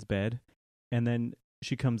boyfriend's bed. And then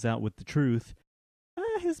she comes out with the truth.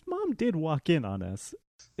 His mom did walk in on us.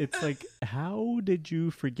 It's like, how did you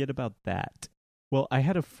forget about that? Well, I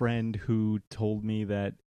had a friend who told me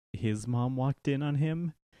that his mom walked in on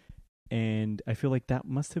him. And I feel like that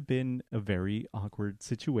must have been a very awkward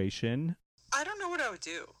situation. I don't know what I would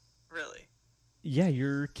do, really. Yeah,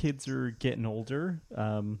 your kids are getting older.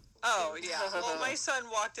 Oh yeah. Well, my son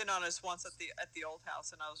walked in on us once at the old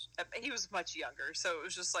house, and he was much younger, so it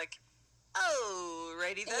was just like, oh,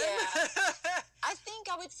 righty then. Yeah. I think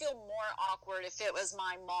I would feel more awkward if it was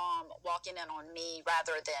my mom walking in on me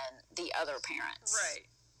rather than the other parents. Right.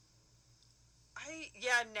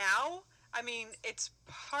 Now, I mean, it's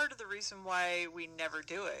part of the reason why we never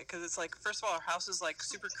do it, because it's like, first of all, our house is like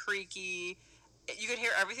super creaky. You can hear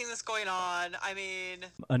everything that's going on. I mean...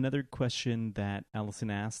 Another question that Allison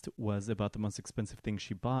asked was about the most expensive thing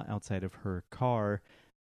she bought outside of her car.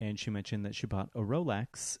 And she mentioned that she bought a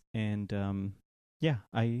Rolex. And being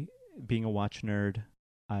a watch nerd,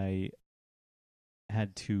 I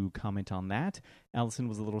had to comment on that. Allison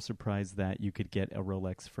was a little surprised that you could get a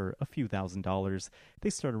Rolex for a few $1,000s. They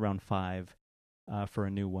start around $5 for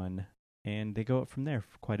a new one. And they go up from there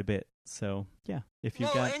for quite a bit. So, yeah, if you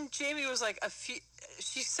got... and Jamie was like, she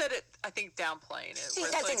said it, I think, downplaying it.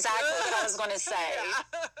 That's like, exactly what I was going to say. Yeah.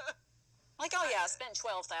 Like, oh, yeah, I spent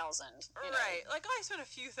 $12,000. Right. Like, oh, I spent a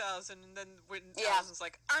few thousand, and then when Allison's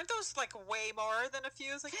like, aren't those, like, way more than a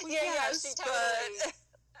few? It's like, well, yes, she totally,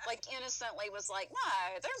 like, innocently was like,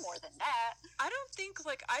 no, they're more than that. I don't think,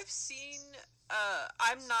 like, I've seen,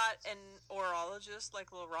 I'm not an orologist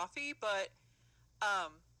like Lil Rafi, but,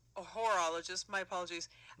 a horologist, my apologies,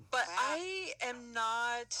 but wow. I am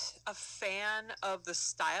not a fan of the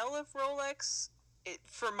style of Rolex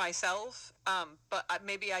for myself, but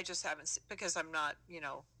maybe I just haven't, because I'm not,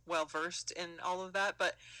 well versed in all of that,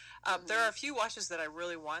 but there are a few watches that I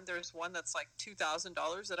really want. There's one that's like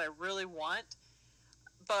 $2,000 that I really want,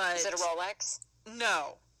 but... Is it a Rolex?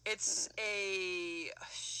 No, it's a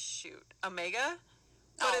Omega.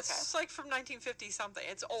 But it's like from 1950 something.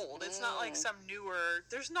 It's old. It's not like some newer...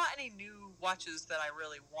 There's not any new watches that I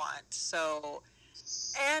really want. So...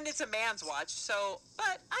 And it's a man's watch. So...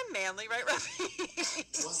 But I'm manly, right,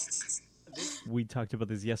 Ruffy? We talked about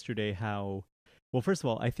this yesterday, how... Well, first of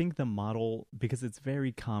all, I think the model... Because it's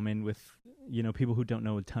very common with, people who don't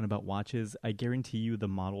know a ton about watches. I guarantee you the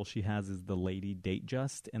model she has is the Lady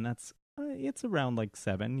Datejust. And that's... it's around like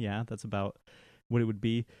 7. Yeah, that's about what it would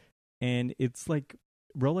be. And it's like...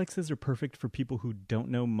 Rolexes are perfect for people who don't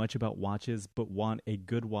know much about watches but want a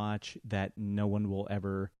good watch that no one will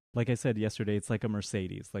ever... Like I said yesterday, it's like a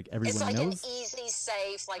Mercedes. Like everyone knows... It's like an easy,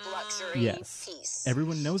 safe, like luxury piece.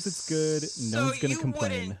 Everyone knows it's good. No one's going to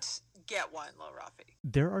complain. So you wouldn't get one, Lil Rafi?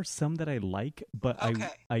 There are some that I like, but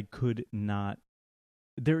I could not...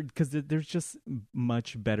 Because there's just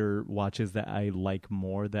much better watches that I like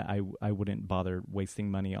more that I wouldn't bother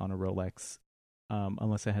wasting money on a Rolex.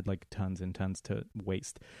 Unless I had like tons and tons to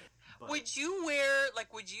waste. But... Would you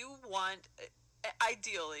want,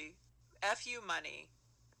 ideally, FU money,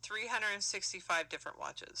 365 different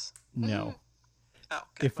watches? No. Oh,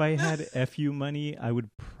 okay. If I had FU money, I would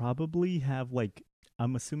probably have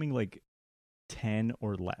I'm assuming 10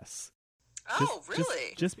 or less. Oh,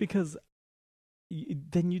 really? Just because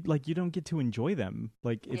then you don't get to enjoy them.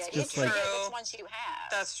 It's just like which ones you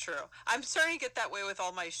have. That's true. I'm starting to get that way with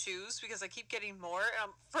all my shoes because I keep getting more.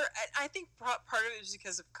 I think part of it is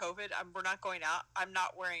because of COVID. We're not going out. I'm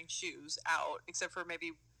not wearing shoes out except for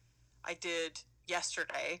maybe I did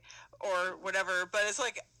yesterday or whatever. But it's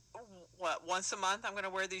like, what, once a month I'm going to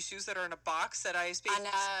wear these shoes that are in a box that I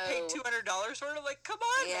paid $200 for. Like, come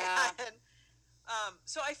on, man.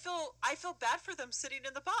 So I feel bad for them sitting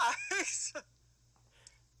in the box.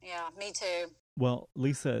 Yeah, me too. Well,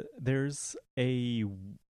 Lisa, there's a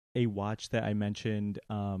watch that I mentioned.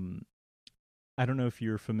 I don't know if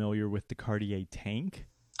you're familiar with the Cartier Tank.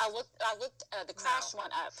 I looked the crash one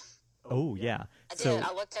up. Oh, yeah. I did.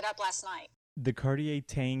 I looked it up last night. The Cartier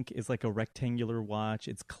tank is like a rectangular watch.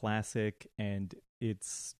 It's classic, and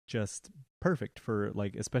it's just perfect for,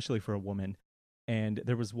 like, especially for a woman. And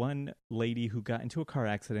there was one lady who got into a car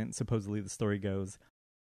accident, supposedly the story goes,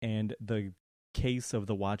 and the case of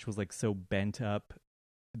the watch was, like, so bent up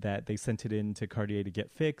that they sent it in to Cartier to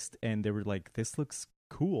get fixed, and they were like, this looks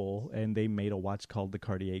cool, and they made a watch called the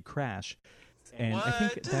Cartier Crash. And I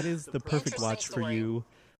think that is the perfect watch for you.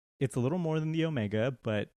 It's a little more than the Omega,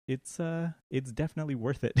 but it's definitely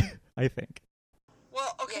worth it, I think.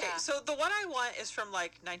 Well, okay, so the one I want is from,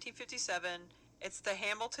 like, 1957. It's the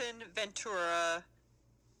Hamilton Ventura.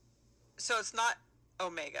 So it's not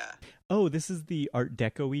Omega. Oh, this is the Art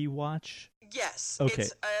Deco-y watch? Yes. Okay.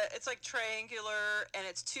 It's like triangular, and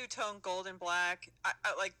it's two-tone gold and black. I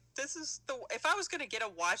like, this is the... If I was going to get a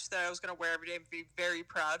watch that I was going to wear every day and be very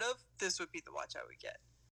proud of, this would be the watch I would get.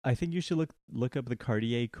 I think you should look up the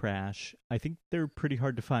Cartier Crash. I think they're pretty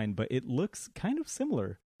hard to find, but it looks kind of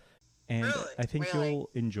similar. And really? I think you'll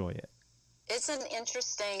enjoy it. It's a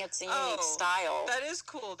unique style. That is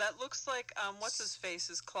cool. That looks like, what's his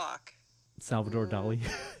face's clock? Salvador Dali.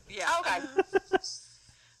 Yeah. Okay.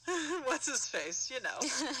 What's his face? You know.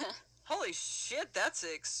 Holy shit, that's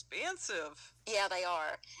expensive. Yeah, they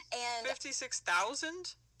are. And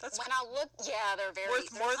 56,000? That's when I look, they're very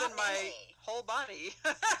worth more than my whole body.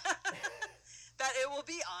 That it will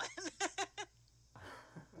be on.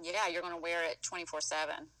 Yeah, you're going to wear it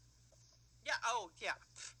 24/7. Yeah. Oh, yeah.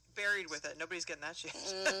 Buried with it. Nobody's getting that shit.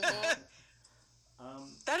 Mm-hmm.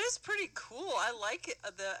 That is pretty cool. I like it,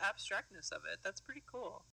 the abstractness of it. That's pretty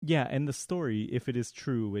cool. Yeah, and the story, if it is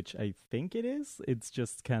true, which I think it is, it's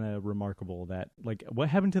just kind of remarkable that, like, what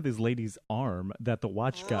happened to this lady's arm that the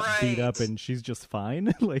watch got beat up and she's just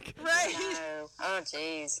fine? Like, right. No. Oh,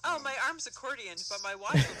 jeez. Oh, my arm's accordion, but my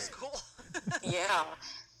watch looks cool. Yeah.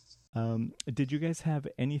 Did you guys have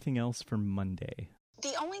anything else for Monday?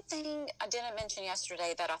 The only thing I didn't mention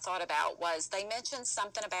yesterday that I thought about was they mentioned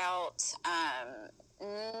something about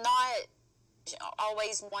not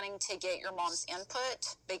always wanting to get your mom's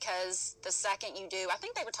input, because the second you do, I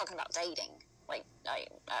think they were talking about dating. With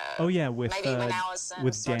maybe when Allison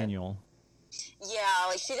with started, Daniel. Yeah,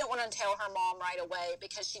 like she didn't want to tell her mom right away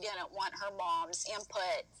because she didn't want her mom's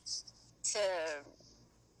input to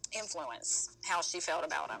influence how she felt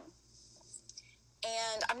about him.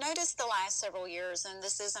 And I've noticed the last several years, and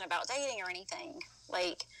this isn't about dating or anything,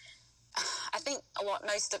 like, I think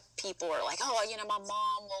most of people are like, oh, you know, my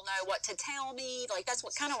mom will know what to tell me. Like, that's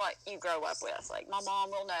what you grow up with. Like, my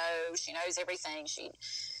mom will know. She knows everything. She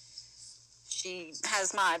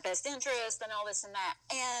has my best interest and all this and that.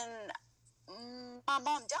 And my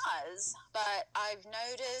mom does, but I've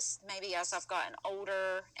noticed maybe as I've gotten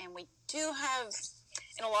older, and we do have,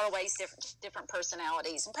 in a lot of ways, different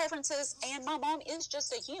personalities and preferences, and my mom is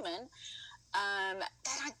just a human, that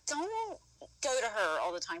I don't go to her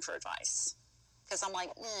all the time for advice, because I'm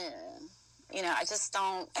like, I just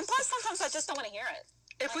don't, and plus sometimes I just don't want to hear it.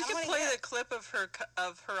 If we could play the clip of her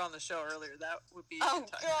on the show earlier, that would be God. I'm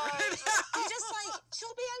just like,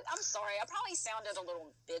 I'm sorry, I probably sounded a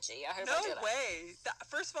little bitchy. I hope I didn't. No way.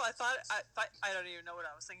 First of all, I don't even know what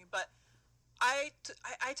I was thinking, but I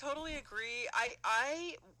totally agree.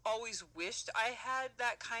 I always wished I had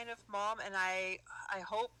that kind of mom, and I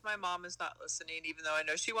hope my mom is not listening, even though I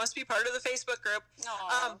know she wants to be part of the Facebook group.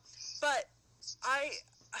 But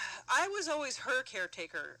I was always her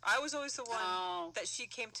caretaker. I was always the one that she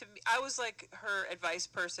came to me. I was like her advice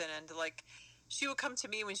person, and like she would come to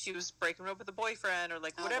me when she was breaking up with a boyfriend or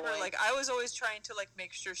like whatever. Boy. Like I was always trying to like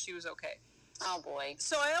make sure she was okay. Oh boy.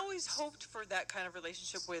 So I always hoped for that kind of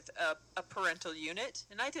relationship with a parental unit,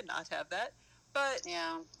 and I did not have that. But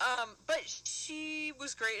but she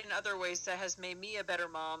was great in other ways that has made me a better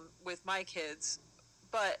mom with my kids.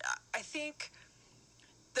 But I think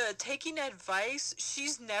the taking advice,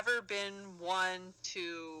 she's never been one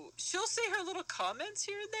to... She'll say her little comments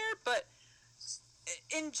here and there, but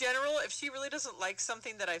in general, if she really doesn't like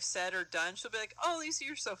something that I've said or done, she'll be like, oh, Lisa,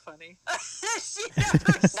 you're so funny. She never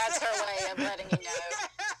That's her way of letting you know.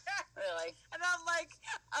 Yeah. Really. And I'm like,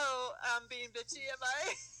 oh, I'm being bitchy, am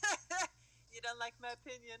I? You don't like my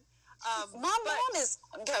opinion. My mom is...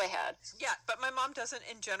 Go ahead. Yeah, but my mom doesn't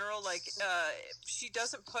in general, like, she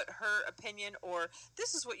doesn't put her opinion or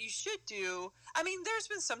this is what you should do. I mean, there's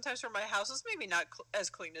been some times where my house is maybe not as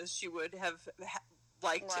clean as she would have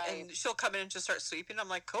liked, right. And she'll come in and just start sweeping. I'm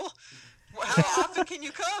like, cool. How often can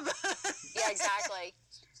you come? Yeah, exactly.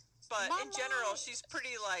 But in general, she's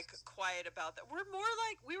pretty, like, quiet about that. We're more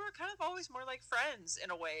like, we were kind of always more like friends in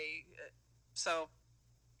a way, so...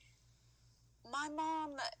 My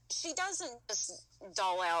mom, she doesn't just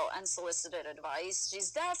dole out unsolicited advice.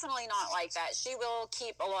 She's definitely not like that. She will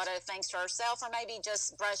keep a lot of things to herself, or maybe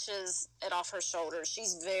just brushes it off her shoulders.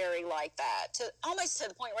 She's very like that, almost to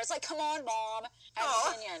the point where it's like, come on, Mom, have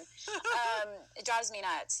an opinion. It drives me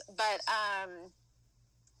nuts. But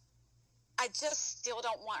I just still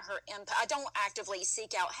don't want her input. I don't actively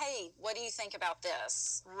seek out, hey, what do you think about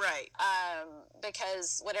this? Right.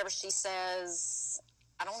 Because whatever she says,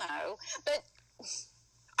 I don't know. But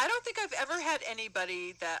I don't think I've ever had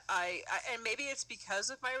anybody that and maybe it's because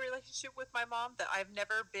of my relationship with my mom, that I've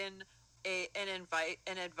never been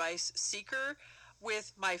an advice seeker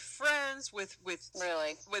with my friends, with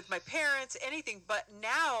my parents, anything. But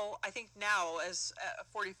now, I think now, as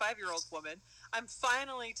a 45-year-old woman, I'm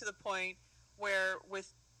finally to the point where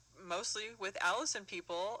mostly with Allison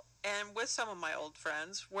people and with some of my old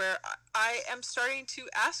friends, where I am starting to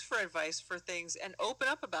ask for advice for things and open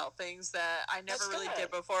up about things that I never really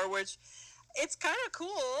did before, which it's kind of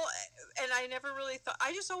cool. And I never really thought,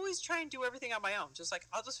 I just always try and do everything on my own. Just like,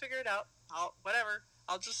 I'll just figure it out.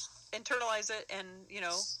 I'll just internalize it. And,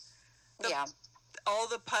 all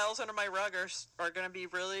the piles under my rug are going to be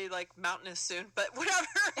really like mountainous soon, but whatever.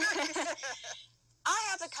 I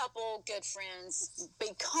have a couple good friends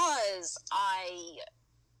because I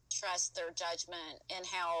trust their judgment and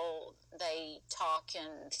how they talk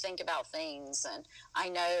and think about things, and I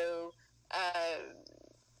know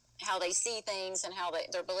how they see things and how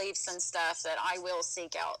their beliefs and stuff, that I will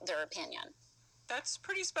seek out their opinion. That's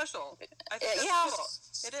pretty special. I think that's cool.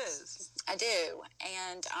 It is. I do.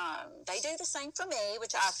 And they do the same for me,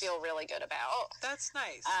 which I feel really good about. That's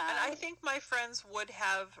nice. And I think my friends would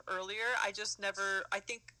have earlier. I just never, I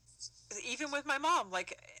think, even with my mom,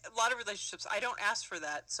 like a lot of relationships, I don't ask for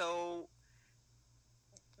that. So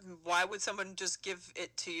why would someone just give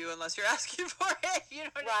it to you unless you're asking for it? You know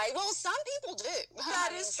what I mean? Well, some people do.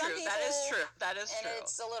 That is true. That is true. That is true. And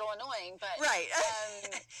it's a little annoying, but right.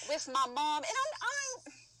 With my mom, and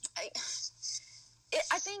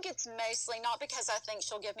I think it's mostly not because I think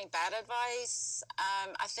she'll give me bad advice.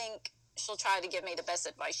 I think she'll try to give me the best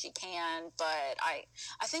advice she can, but I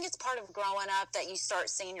think it's part of growing up that you start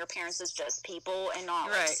seeing your parents as just people and not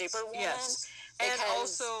like superwoman. Yes. And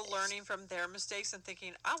also learning from their mistakes and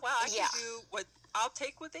thinking, oh, wow, I'll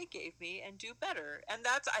take what they gave me and do better. And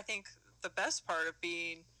that's, I think, the best part of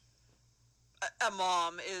being a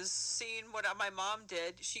mom is seeing what my mom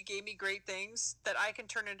did. She gave me great things that I can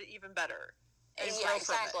turn into even better. Yeah,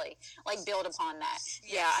 exactly. Like build upon that.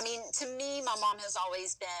 Yes. Yeah, I mean, to me, my mom has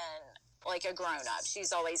always been like a grown-up.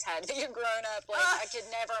 She's always had to be a grown-up. Like, I could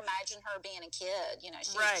never imagine her being a kid. You know,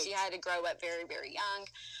 she had to grow up very, very young.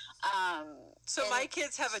 So my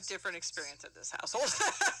kids have a different experience at this household.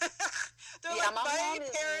 They're like, my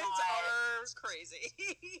parents are crazy.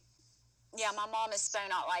 Yeah, my mom is so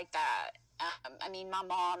not like that. I mean, my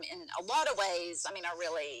mom, in a lot of ways, I mean, I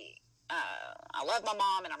love my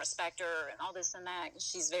mom and I respect her and all this and that.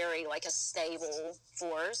 She's very like a stable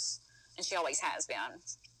force, and she always has been.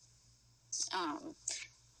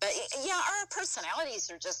 But yeah, our personalities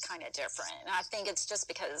are just kind of different. And I think it's just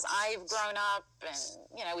because I've grown up and,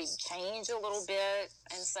 you know, we've changed a little bit.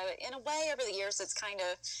 And so in a way, over the years, it's kind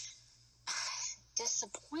of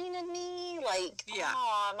disappointed me. Like,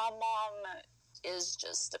 my mom is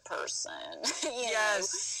just a person.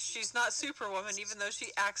 Yes, she's not Superwoman, even though she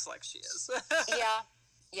acts like she is. Yeah.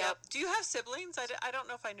 Yep. Do you have siblings? I don't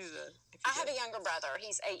know if I knew that. I have a younger brother.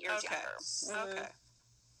 He's 8 years younger. Mm-hmm. Okay.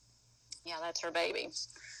 Yeah, that's her baby.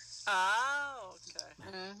 Oh,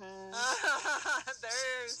 okay. Mm-hmm.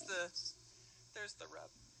 There's the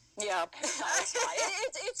rub. Yeah, no, it's fine.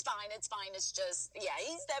 It's fine. It's fine. It's just, yeah,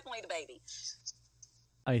 he's definitely the baby.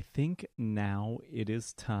 I think now it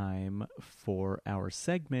is time for our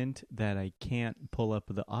segment that I can't pull up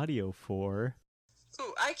the audio for.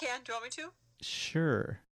 Ooh, I can. Do you want me to?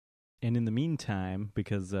 Sure. And in the meantime,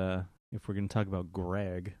 because if we're going to talk about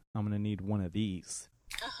Greg, I'm going to need one of these.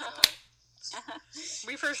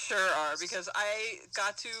 We for sure are, because I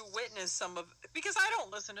got to witness because I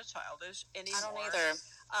don't listen to Childish anymore. I don't either.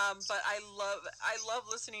 But I love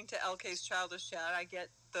listening to LK's Childish Chat. I get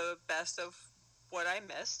the best of what I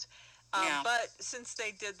missed. But since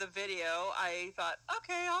they did the video, I thought,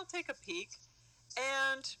 okay, I'll take a peek.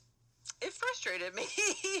 And it frustrated me.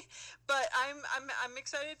 But I'm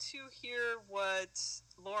excited to hear what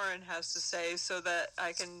Lauren has to say so that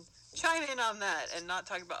I can chime in on that and not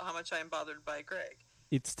talk about how much I am bothered by Greg.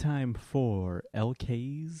 It's time for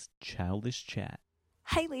LK's Childish Chat.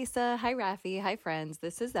 Hi, Lisa. Hi, Rafi. Hi, friends.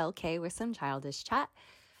 This is LK with some Childish Chat.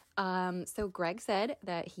 So Greg said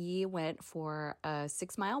that he went for a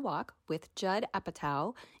 6-mile walk with Judd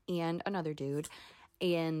Apatow and another dude,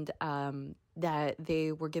 and that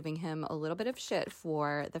they were giving him a little bit of shit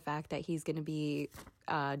for the fact that he's going to be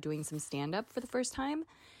doing some stand-up for the first time.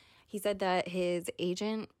 He said that his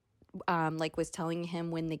agent was telling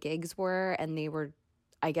him when the gigs were, and they were,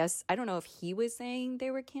 I guess, I don't know if he was saying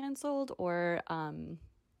they were canceled or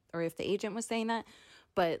if the agent was saying that,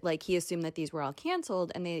 but like he assumed that these were all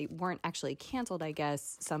canceled, and they weren't actually canceled, I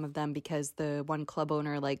guess, some of them, because the one club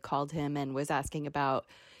owner like called him and was asking about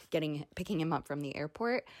picking him up from the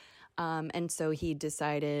airport. And so he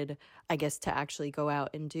decided, I guess, to actually go out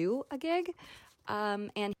and do a gig.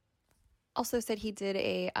 And also said he did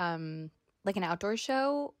an outdoor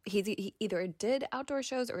show. He either did outdoor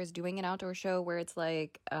shows or is doing an outdoor show where it's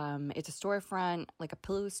like, it's a storefront, like a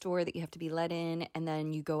pillow store that you have to be let in. And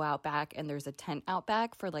then you go out back and there's a tent out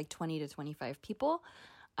back for like 20 to 25 people.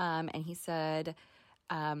 And he said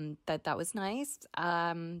that was nice.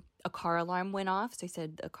 A car alarm went off. So he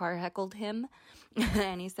said a car heckled him.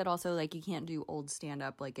 And he said also, like, you can't do old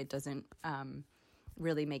stand-up. Like, it doesn't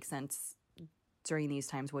really make sense during these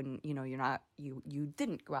times when, you know, you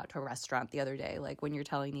didn't go out to a restaurant the other day. Like, when you're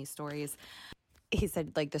telling these stories, he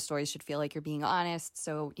said, like, the stories should feel like you're being honest.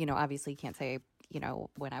 So, you know, obviously you can't say, you know,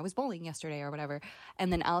 when I was bowling yesterday or whatever.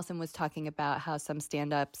 And then Allison was talking about how some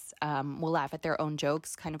stand-ups will laugh at their own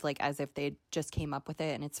jokes, kind of like as if they just came up with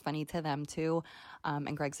it, and it's funny to them too.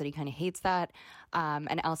 And Greg said he kind of hates that.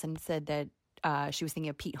 And Allison said that she was thinking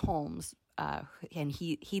of Pete Holmes, and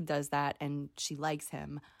he does that, and she likes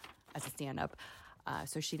him as a stand-up.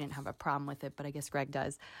 So she didn't have a problem with it, but I guess Greg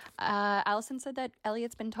does. Allison said that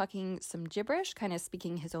Elliot's been talking some gibberish, kind of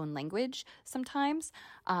speaking his own language sometimes,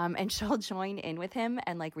 and she'll join in with him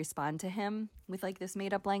and like respond to him with like this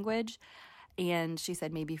made-up language. And she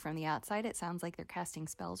said maybe from the outside it sounds like they're casting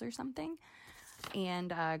spells or something.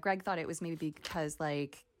 And Greg thought it was maybe because,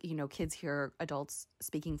 like, you know, kids hear adults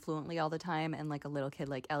speaking fluently all the time, and like a little kid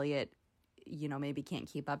like Elliot, you know, maybe can't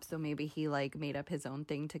keep up. So maybe he like made up his own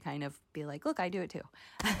thing to kind of be like, look, I do it too.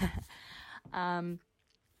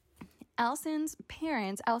 Allison's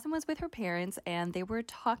parents, Allison was with her parents, and they were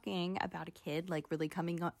talking about a kid like really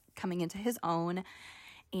coming into his own.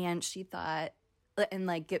 And she thought, and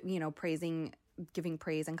like, you know, giving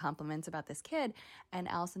praise and compliments about this kid. And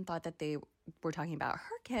Allison thought that they were talking about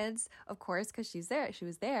her kids, of course, because she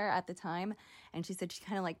was there at the time. And she said she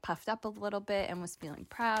kind of like puffed up a little bit and was feeling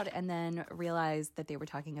proud, and then realized that they were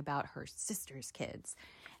talking about her sister's kids.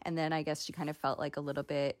 And then I guess she kind of felt like a little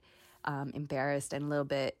bit embarrassed and a little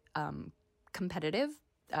bit competitive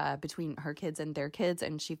between her kids and their kids.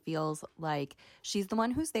 And she feels like she's the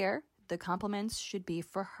one who's there. The compliments should be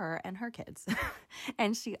for her and her kids.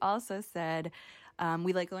 And she also said,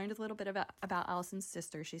 we like learned a little bit about Allison's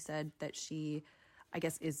sister. She said that she, I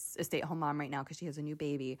guess, is a stay-at-home mom right now because she has a new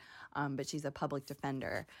baby, but she's a public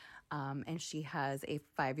defender, and she has a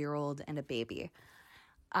 5-year-old and a baby.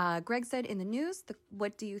 Greg said in the news,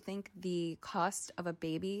 what do you think the cost of a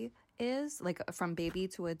baby is, like from baby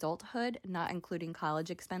to adulthood, not including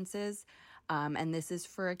college expenses? And this is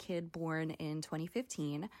for a kid born in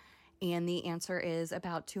 2015. And the answer is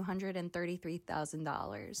about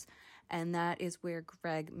 $233,000. And that is where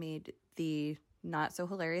Greg made the not so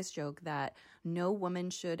hilarious joke that no woman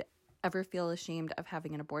should ever feel ashamed of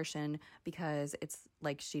having an abortion because it's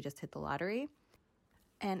like she just hit the lottery.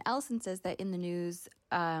 And Allison says that in the news,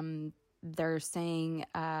 they're saying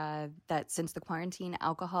that since the quarantine,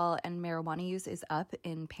 alcohol and marijuana use is up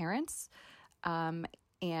in parents. And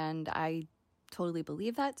I totally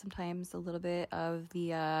believe that. Sometimes a little bit of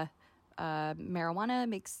the marijuana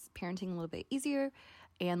makes parenting a little bit easier.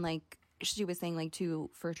 And like she was saying, like,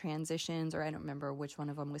 too, for transitions, or I don't remember which one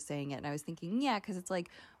of them was saying it. And I was thinking, yeah, because it's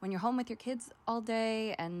like when you're home with your kids all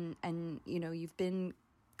day and you know, you've been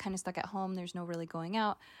kind of stuck at home, there's no really going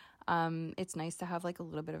out. It's nice to have like a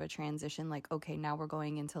little bit of a transition, like, okay, now we're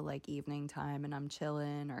going into like evening time and I'm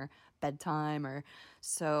chilling, or bedtime, or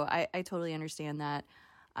so I totally understand that.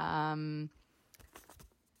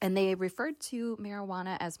 And they referred to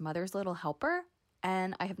marijuana as mother's little helper.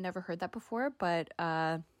 And I have never heard that before, but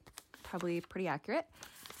probably pretty accurate.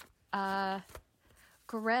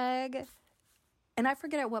 Greg, and I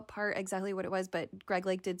forget at what part exactly what it was, but Greg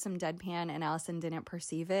like did some deadpan and Allison didn't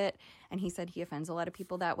perceive it. And he said he offends a lot of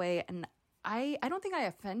people that way. And I don't think I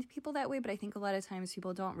offend people that way, but I think a lot of times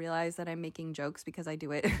people don't realize that I'm making jokes because I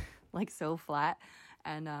do it like so flat.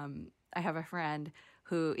 And I have a friend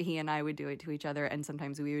who he and I would do it to each other, and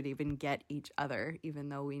sometimes we would even get each other, even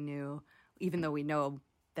though we know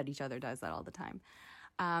that each other does that all the time.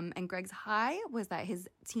 And Greg's high was that his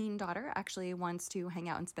teen daughter actually wants to hang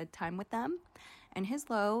out and spend time with them. And his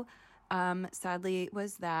low, sadly,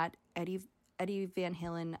 was that Eddie Van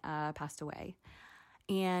Halen passed away.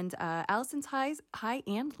 And Allison's high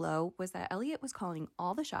and low was that Elliot was calling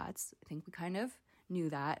all the shots. I think we kind of knew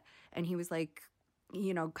that. And he was like,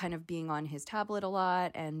 you know, kind of being on his tablet a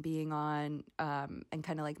lot and being on and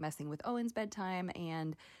kind of like messing with Owen's bedtime.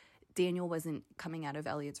 And Daniel wasn't coming out of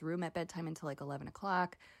Elliot's room at bedtime until like 11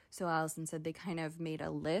 o'clock. So Allison said they kind of made a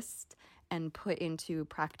list and put into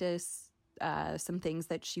practice some things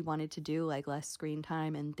that she wanted to do, like less screen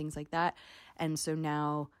time and things like that. And so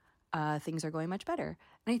now things are going much better.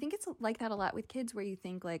 And I think it's like that a lot with kids, where you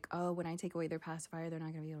think like, oh, when I take away their pacifier, they're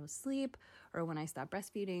not going to be able to sleep, or when I stop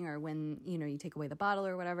breastfeeding, or when, you know, you take away the bottle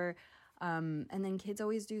or whatever. And then kids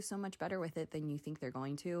always do so much better with it than you think they're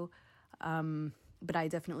going to. But I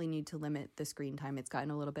definitely need to limit the screen time. It's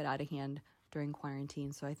gotten a little bit out of hand during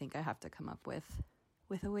quarantine, so I think I have to come up with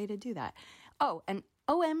a way to do that. Oh, and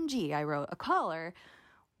OMG, I wrote, a caller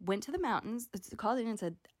went to the mountains, called in and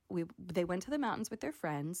said they went to the mountains with their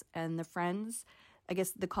friends, and the friends, I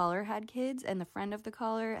guess the caller had kids, and the friend of the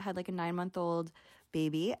caller had like a 9-month-old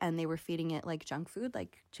baby, and they were feeding it like junk food,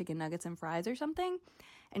 like chicken nuggets and fries or something.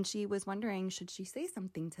 And she was wondering, should she say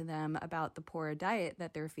something to them about the poor diet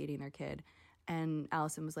that they're feeding their kid? And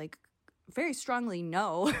Allison was like, very strongly,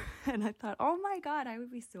 no. And I thought, oh my God, I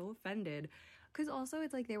would be so offended. Because also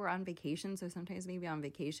it's like they were on vacation. So sometimes maybe on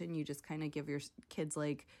vacation, you just kind of give your kids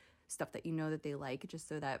like stuff that you know that they like, just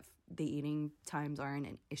so that the eating times aren't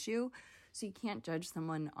an issue. So you can't judge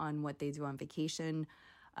someone on what they do on vacation.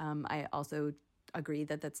 I also agree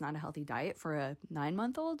that that's not a healthy diet for a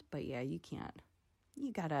 9-month-old. But yeah, you can't.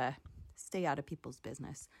 You gotta stay out of people's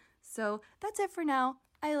business. So that's it for now.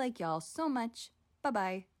 I like y'all so much.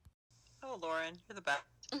 Bye-bye. Oh, Lauren, you're the best.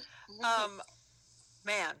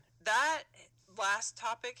 Man, that last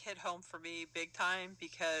topic hit home for me big time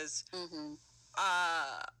because, well,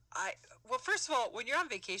 first of all, when you're on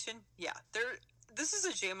vacation, yeah, this is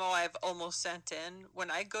a JMO I've almost sent in.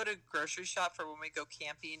 When I go to grocery shop for when we go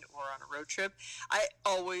camping or on a road trip, I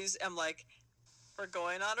always am like, we're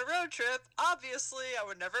going on a road trip. Obviously, I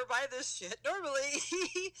would never buy this shit normally.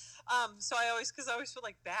 So I always feel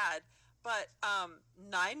like bad. But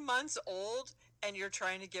 9 months old and you're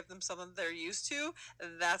trying to give them something they're used to,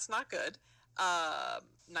 that's not good.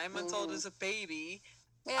 9 months old is a baby.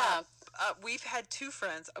 Yeah. We've had two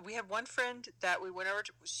friends. We had one friend that we went over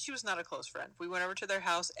to. She was not a close friend. We went over to their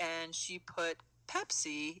house and she put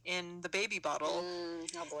Pepsi in the baby bottle.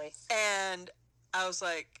 Oh boy. And I was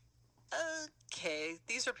like, okay,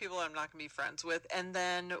 these are people I'm not going to be friends with. And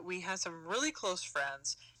then we had some really close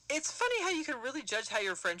friends. It's funny how you can really judge how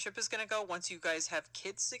your friendship is going to go once you guys have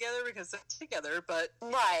kids together, because they're together, but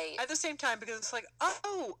right at the same time, because it's like,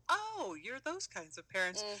 oh, you're those kinds of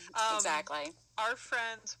parents. Exactly. Our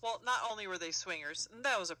friends, well, not only were they swingers, and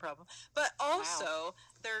that was a problem, but also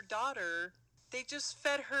their daughter, they just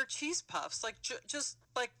fed her cheese puffs, like just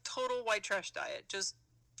like total white trash diet, just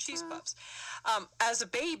cheese puffs, as a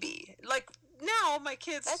baby. Like now my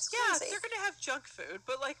kids, they're going to have junk food,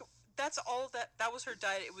 but like, that's all that was her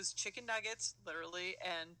diet. It was chicken nuggets, literally,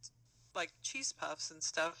 and like cheese puffs and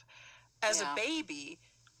stuff. As a baby,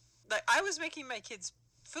 like I was making my kids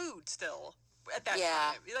food still at that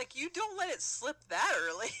time. Like you don't let it slip that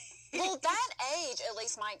early. Well, that age, at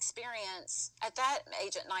least my experience at that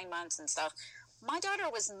age at 9 months and stuff, my daughter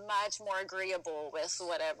was much more agreeable with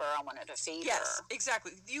whatever I wanted to feed her. Yes,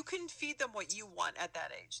 exactly. You can feed them what you want at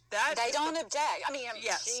that age. They don't object. I mean,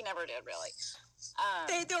 she never did really.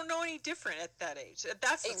 They don't know any different at that age.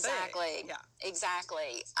 That's the thing. Yeah,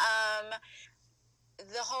 exactly.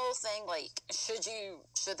 The whole thing, like, should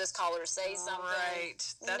this caller say something? Right.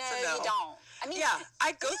 That's a no. You don't. I mean,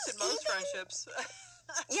 I ghosted most friendships.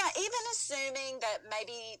 Yeah, even assuming that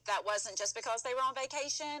maybe that wasn't just because they were on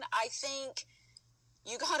vacation, I think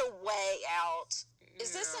you got to weigh out,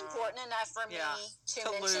 is this important enough for me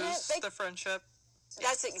to mention lose the friendship?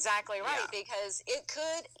 That's exactly right, because it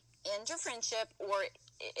could end your friendship or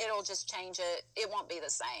it'll just change it. It won't be the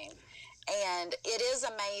same. And it is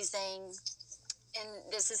amazing, and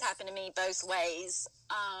this has happened to me both ways,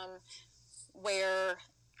 where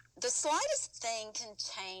the slightest thing can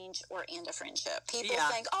change or end a friendship. People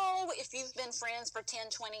think, if you've been friends for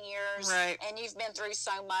 10, 20 years and you've been through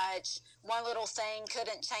so much, one little thing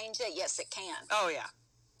couldn't change it. Yes, it can. Oh, yeah.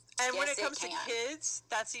 And when it comes to kids,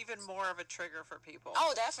 that's even more of a trigger for people.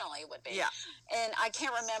 Oh, definitely would be. Yeah. And I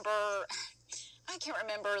can't remember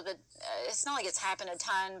it's not like it's happened a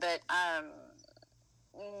ton, but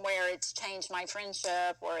where it's changed my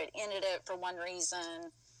friendship or it ended it for one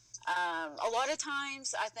reason. A lot of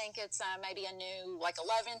times, I think it's maybe a new, like, a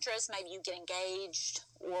love interest. Maybe you get engaged,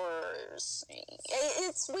 or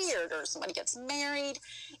it's weird, or somebody gets married.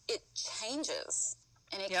 It changes,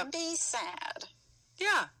 and it can be sad.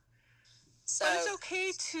 Yeah. So, but it's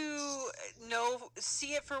okay to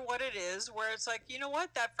see it for what it is, where it's like, you know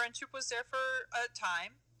what, that friendship was there for a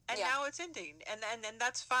time, and now it's ending, and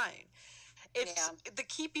that's fine. It's the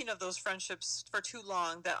keeping of those friendships for too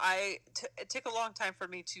long that it took a long time for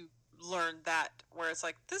me to learn that, where it's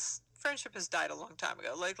like, this friendship has died a long time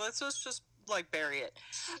ago. Like, let's just like bury it.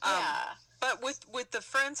 But with the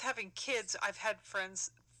friends having kids, I've had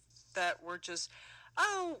friends that were just,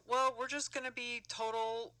 oh, well, we're just going to be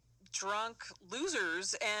total drunk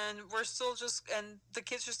losers, and we're still and the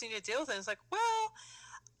kids just need to deal with it. It's like, well,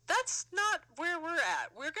 that's not where we're at.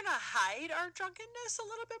 We're going to hide our drunkenness a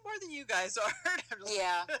little bit more than you guys are.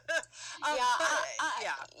 I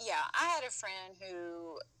had a friend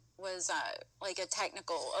who was like a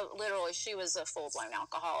technical, literally, she was a full-blown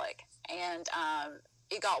alcoholic. And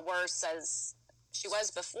it got worse as she was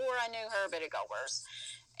before I knew her, but it got worse.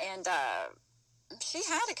 And she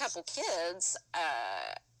had a couple kids,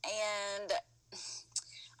 and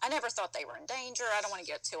I never thought they were in danger. I don't want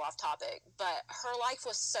to get too off topic, but her life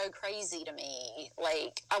was so crazy to me.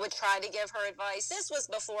 Like, I would try to give her advice. This was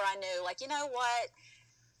before I knew, like, you know what?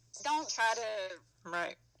 Don't try to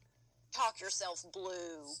talk yourself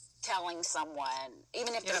blue telling someone,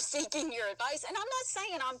 even if they're seeking your advice. And I'm not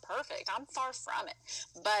saying I'm perfect. I'm far from it.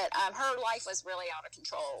 But her life was really out of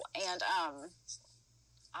control. And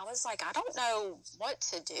I was like, I don't know what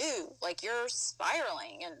to do. Like, you're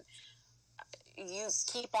spiraling, and you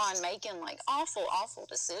keep on making, like, awful, awful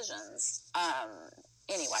decisions.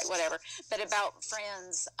 Anyway, whatever. But about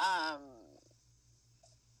friends,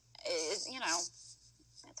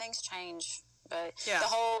 things change. But the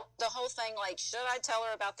whole thing, like, should I tell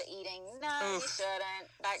her about the eating? No, you shouldn't.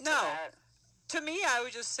 Back to that. To me, I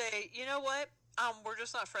would just say, you know what? We're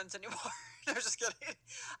just not friends anymore. I'm just kidding.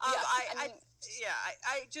 I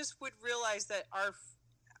just would realize that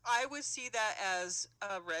I would see that as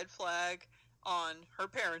a red flag on her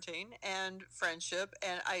parenting and friendship,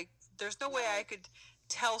 and there's no way I could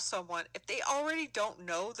tell someone if they already don't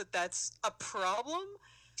know that that's a problem.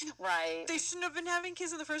 Right. They shouldn't have been having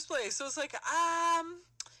kids in the first place. So it's like, well,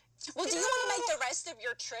 do you want to make the rest of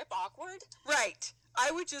your trip awkward? Right.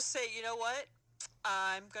 I would just say, you know what?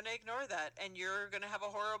 I'm going to ignore that, and you're going to have a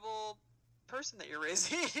horrible person that you're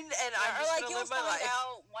raising, and I'm just going to live my life. You'll find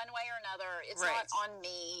out one way or another. It's not on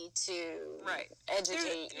me to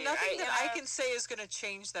educate you. Nothing that I can say is going to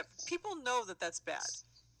change that. People know that that's bad.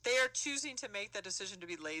 They are choosing to make that decision to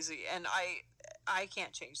be lazy, and I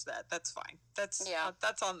can't change that. That's fine. That's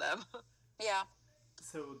on them. Yeah.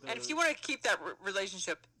 And if you want to keep that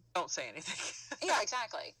relationship, don't say anything. Yeah,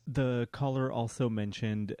 exactly. The caller also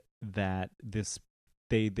mentioned that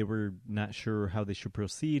they were not sure how they should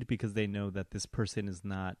proceed because they know that this person is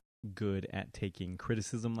not good at taking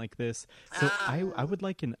criticism like this. So I would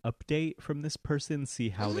like an update from this person, see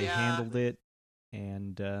how they handled it.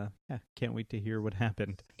 And can't wait to hear what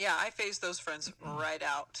happened. Yeah, I phased those friends right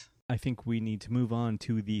out. I think we need to move on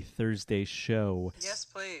to the Thursday show. Yes,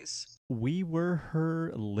 please. We were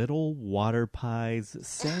her little water pies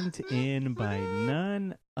sent in by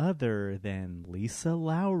none other than Lisa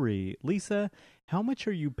Lawrie. Lisa, how much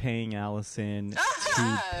are you paying Allison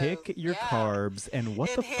to pick your carbs, and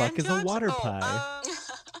what the fuck is a water pie?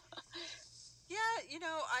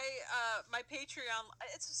 My Patreon,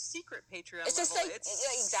 it's a secret Patreon it's level.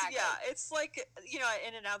 Exactly. Yeah, it's like,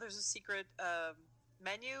 in and out, there's a secret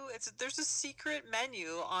menu. There's a secret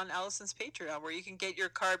menu on Allison's Patreon where you can get your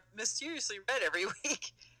carb mysteriously read every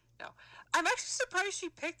week. No, I'm actually surprised she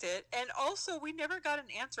picked it. And also, we never got an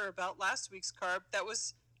answer about last week's carb that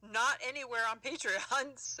was not anywhere on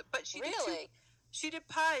Patreon. But she did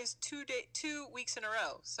pies 2 weeks in a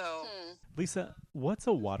row. So, Lisa, what's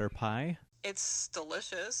a water pie? It's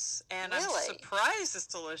delicious, and I'm surprised it's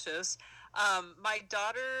delicious. My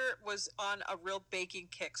daughter was on a real baking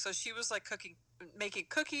kick, so she was like making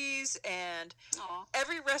cookies, and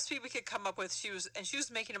every recipe we could come up with, she was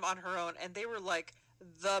making them on her own, and they were like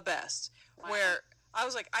the best. Wow. Where I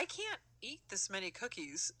was like, I can't eat this many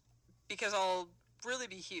cookies because I'll really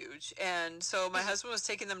be huge. And so my husband was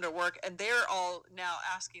taking them to work, and they're all now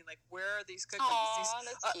asking, like, where are these cookies?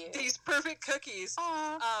 That's cute. These perfect cookies.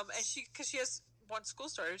 And because she has, once school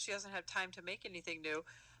started, she hasn't had time to make anything new.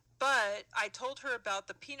 But I told her about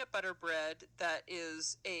the peanut butter bread that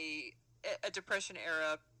is a Depression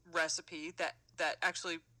era recipe that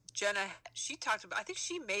actually Jenna, she talked about, I think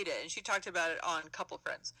she made it, and she talked about it on Couple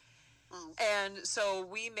Friends. And so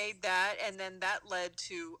we made that, and then that led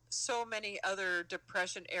to so many other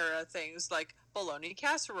Depression era things like bologna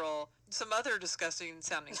casserole, some other disgusting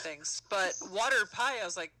sounding things. But water pie, I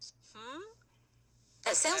was like,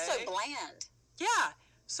 That sounds so bland. Yeah.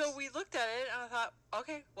 So we looked at it, and I thought,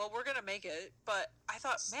 okay, well, we're going to make it. But I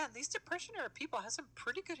thought, man, these Depression era people have some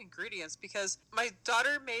pretty good ingredients, because my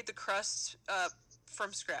daughter made the crust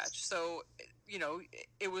from scratch. So, you know,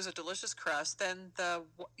 it was a delicious crust. Then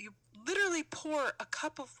you literally pour a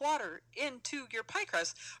cup of water into your pie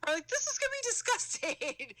crust. We're like, this is going to be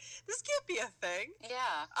disgusting. This can't be a thing.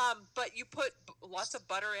 Yeah. But you put lots of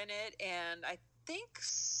butter in it, and I think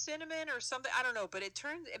cinnamon or something. I don't know, but it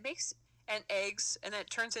makes... and eggs, and it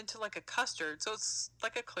turns into like a custard. So it's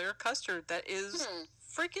like a clear custard that is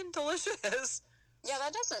freaking delicious. Yeah,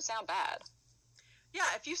 that doesn't sound bad. Yeah,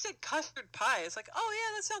 if you said custard pie, it's like, oh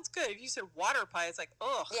yeah, that sounds good. If you said water pie, it's like,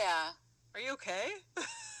 ugh. Yeah. Are you okay?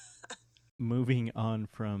 Moving on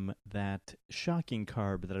from that shocking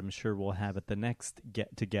carb that I'm sure we'll have at the next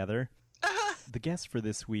get-together, the guests for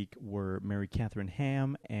this week were Mary Catherine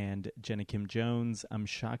Ham and Jenna Kim Jones. I'm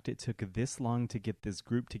shocked it took this long to get this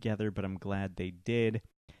group together, but I'm glad they did.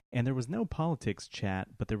 And there was no politics chat,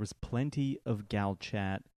 but there was plenty of gal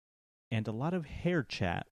chat and a lot of hair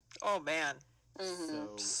chat. Oh, man.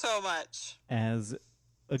 So much. As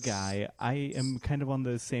a guy, I am kind of on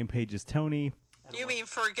the same page as Tony. You mean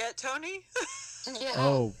forget Tony? Yeah.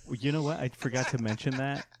 Oh, you know what? I forgot to mention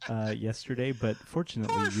that yesterday, but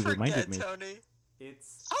fortunately you reminded me. Tony. I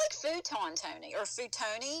like futon Tony, or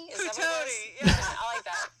futoni. Is that what it Futoni, is? yeah. I like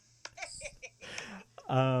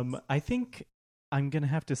that. I think I'm going to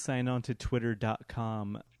have to sign on to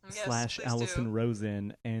twitter.com Yes, please /Allison do.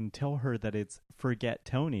 Rosen and tell her that it's Forget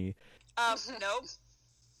Tony. Nope.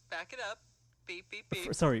 Back it up. Beep, beep,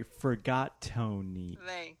 beep. Forgot Tony.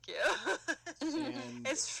 Thank you. And-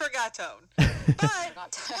 It's Forgatone.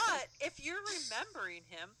 But if you're remembering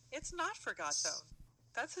him, it's not Forgatone.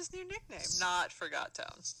 That's his new nickname, not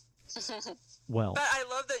Forgatone. Well, But I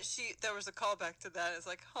love that there was a callback to that. It's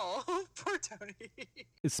like, oh, poor Tony.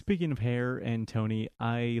 speaking of hair and Tony,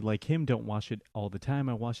 I, like him, don't wash it all the time.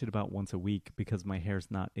 I wash it about once a week because my hair's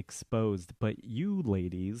not exposed. But you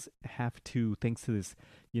ladies have to, thanks to this,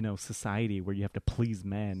 society where you have to please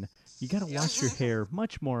men, you got to wash your hair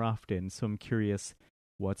much more often. So I'm curious,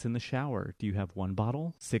 what's in the shower? Do you have 1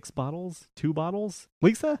 bottle, 6 bottles, 2 bottles?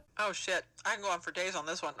 Lisa? Oh, shit. I can go on for days on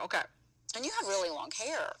this one. Okay. And you have really long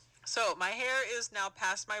hair. So my hair is now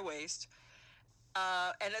past my waist,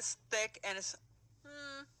 and it's thick, and it's...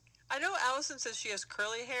 I know Allison says she has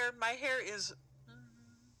curly hair. My hair is...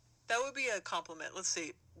 that would be a compliment. Let's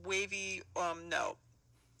see. Wavy, no.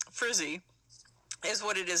 Frizzy is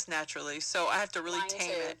what it is naturally, so I have to really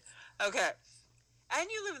tame it. Okay. And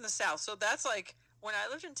you live in the South, so that's like... When I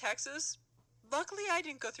lived in Texas, luckily I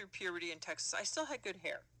didn't go through puberty in Texas. I still had good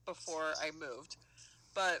hair before I moved.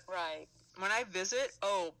 But... Right. When I visit,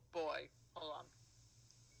 oh boy, hold on.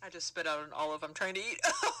 I just spit out an olive I'm trying to eat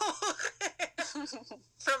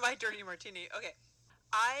from my dirty martini. Okay.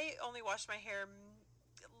 I only wash my hair,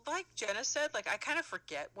 like Jenna said, like I kind of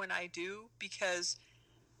forget when I do because,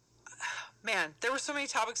 man, there were so many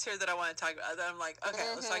topics here that I want to talk about that I'm like, okay,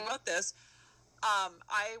 let's talk about this.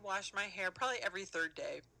 I wash my hair probably every 3rd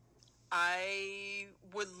day. I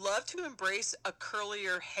would love to embrace a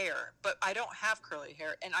curlier hair, but I don't have curly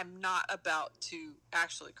hair, and I'm not about to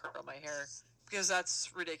actually curl my hair because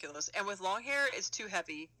that's ridiculous. And with long hair, it's too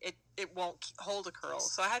heavy. It won't hold a curl,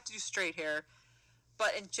 so I have to do straight hair.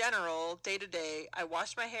 But in general, day to day, I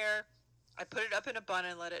wash my hair, I put it up in a bun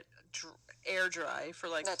and let it air dry for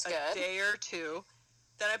like a day or 2.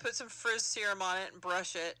 Then I put some frizz serum on it and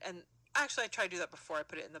brush it, and actually, I try to do that before I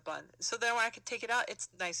put it in the bun. So then when I can take it out, it's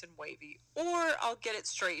nice and wavy. Or I'll get it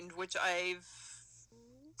straightened, which I've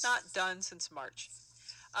not done since March.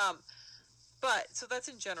 So that's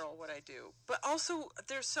in general what I do. But also,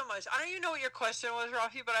 there's so much. I don't even know what your question was,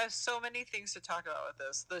 Rafi, but I have so many things to talk about with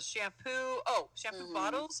this. The shampoo. Shampoo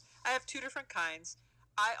bottles. I have 2 different kinds.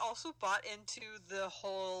 I also bought into the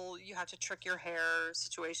whole you have to trick your hair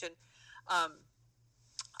situation. I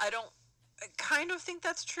kind of think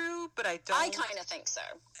that's true, but I don't. I kind of think so.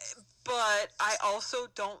 But I also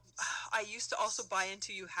don't. I used to also buy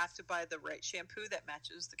into you have to buy the right shampoo that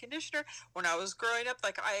matches the conditioner. When I was growing up,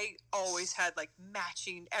 like I always had like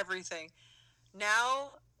matching everything.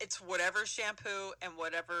 Now it's whatever shampoo and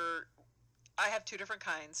whatever. I have 2 different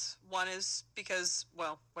kinds. One is because,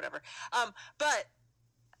 well, whatever. But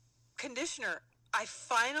conditioner, I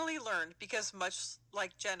finally learned because much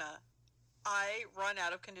like Jenna, I run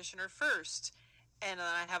out of conditioner first. and then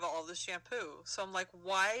I have all the shampoo. So I'm like,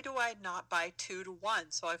 why do I not buy 2 to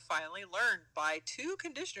 1? So I finally learned, buy 2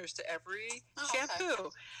 conditioners to every shampoo.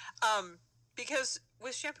 Okay. Because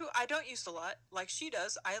with shampoo, I don't use a lot. Like she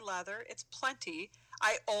does, I lather. It's plenty.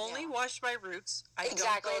 I only wash my roots. I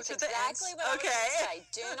don't go to the ends. What I was going to say.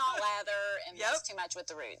 Do not lather and mix too much with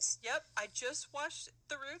the roots. Yep. I just wash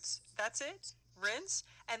the roots. That's it. Rinse.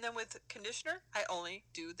 And then with conditioner, I only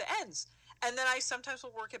do the ends. And then I sometimes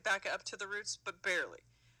will work it back up to the roots, but barely.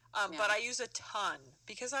 But I use a ton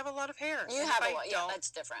because I have a lot of hair. You have a lot. Yeah,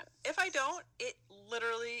 that's different. If I don't, it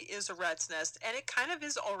literally is a rat's nest. And it kind of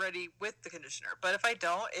is already with the conditioner. But if I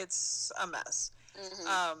don't, it's a mess.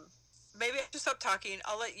 Mm-hmm. Maybe I should stop talking.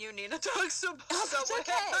 I'll let you, Nina, talk some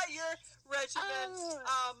about your regimen.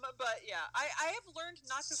 But yeah, I have learned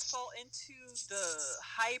not to fall into the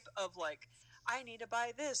hype of like, I need to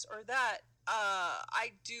buy this or that.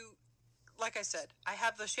 I do, like I said, I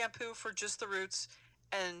have the shampoo for just the roots,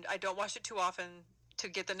 and I don't wash it too often to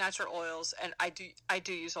get the natural oils, and I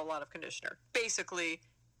do use a lot of conditioner. Basically.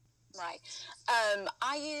 Right.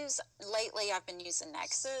 Lately I've been using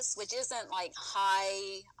Nexus, which isn't like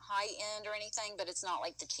high end or anything, but it's not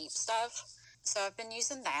like the cheap stuff. So I've been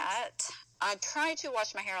using that. I try to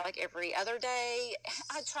wash my hair like every other day.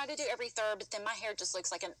 I try to do every third, but then my hair just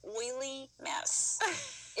looks like an oily mess.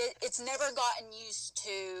 It's never gotten used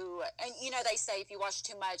to, and you know, they say if you wash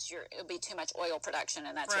too much, it'll be too much oil production,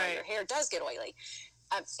 and that's why your hair does get oily.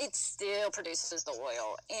 It still produces the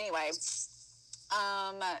oil. Anyway,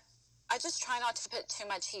 I just try not to put too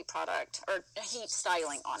much heat product or heat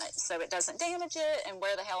styling on it so it doesn't damage it, and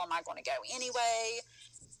where the hell am I going to go anyway?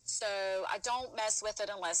 So I don't mess with it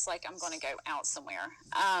unless like I'm going to go out somewhere.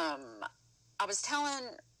 I was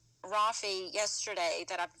telling Rafi yesterday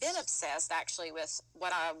that I've been obsessed actually with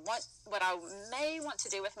what I may want to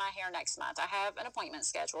do with my hair next month. I have an appointment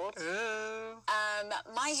scheduled.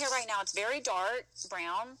 My hair right now, it's very dark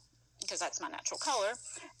brown because that's my natural color,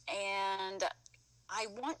 and I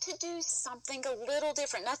want to do something a little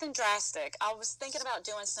different, nothing drastic. I was thinking about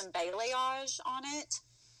doing some balayage on it.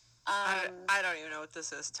 I don't even know what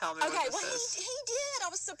this is. Tell me what this is. He did. I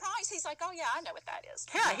was surprised. He's like, oh, yeah, I know what that is.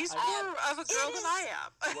 Yeah, he's more of a girl than I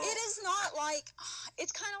am. It is not like,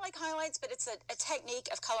 it's kind of like highlights, but it's a technique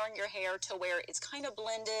of coloring your hair to where it's kind of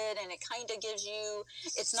blended, and it kind of gives you,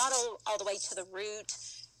 it's not all the way to the root.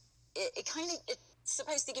 It's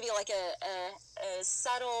supposed to give you like a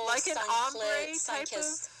subtle, like an ombre type of?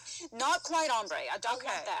 Not quite ombre. I don't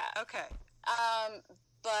want that. Okay.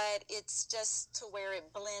 But it's just to where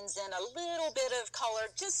it blends in a little bit of color,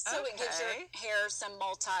 just so it gives your hair some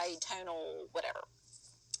multi-tonal whatever.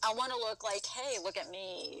 I want to look like, hey, look at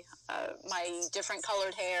me, my different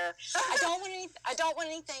colored hair. I don't want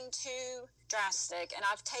anything too drastic. And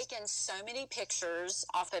I've taken so many pictures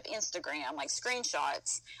off of Instagram, like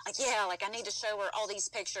screenshots. Like I need to show her all these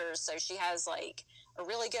pictures so she has like a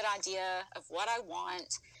really good idea of what I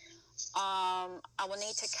want. I will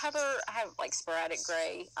need to cover, I have like sporadic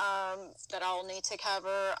gray that I'll need to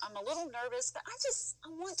cover. I'm a little nervous, but I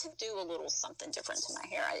want to do a little something different to my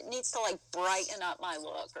hair. It needs to like brighten up my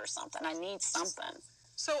look or something. I need something.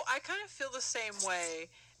 So I kind of feel the same way.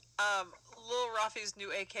 Little Rafi's new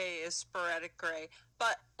AK is sporadic gray,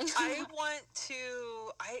 but I want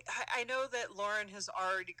to, I know that Lauren has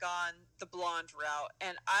already gone the blonde route,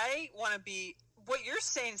 and I want to be, what you're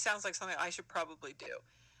saying sounds like something I should probably do.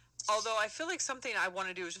 Although I feel like something I want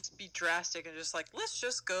to do is just be drastic and just like, let's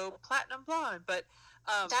just go platinum blonde. But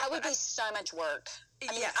that would be so much work.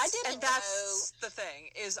 I mean, yes, I didn't and that's the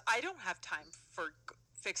thing, is I don't have time for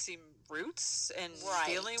fixing roots and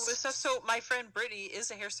dealing with stuff. So my friend Brittany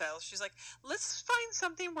is a hairstylist. She's like, let's find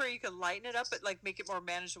something where you can lighten it up, but like make it more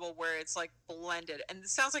manageable, where it's like blended. And it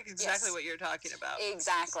sounds like exactly what you're talking about.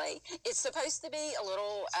 Exactly. It's supposed to be a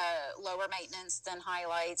little lower maintenance than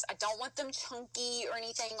highlights. I don't want them chunky or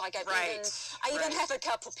anything. Like I even have a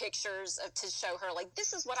couple pictures to show her. Like,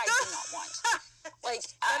 this is what I do not want. Like,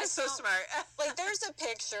 that is so smart. Like, there's a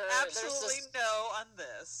picture. Absolutely no on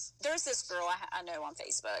this. There's this girl I know on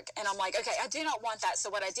Facebook, and I'm like, okay, I do not want that. So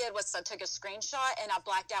what I did was I took a screenshot and I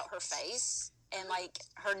blacked out her face and like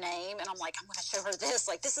her name, and I'm like, I'm going to show her this.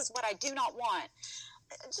 Like, this is what I do not want.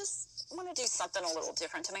 I just want to do something a little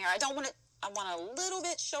different to my hair. I want a little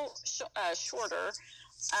bit shorter.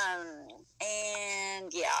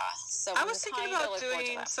 And yeah, so I was thinking about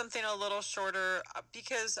doing something a little shorter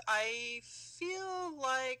because I feel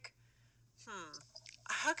like,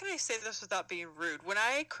 how can I say this without being rude? When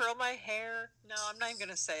I curl my hair, no, I'm not even going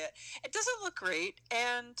to say it. It doesn't look great,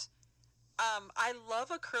 and I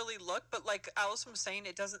love a curly look, but like Alice was saying,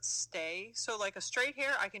 it doesn't stay. So like a straight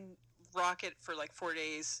hair, I can rock it for like 4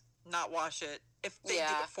 days, not wash it, If they do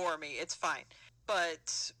it for me, it's fine.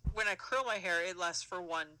 But when I curl my hair, it lasts for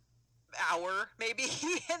 1 hour maybe.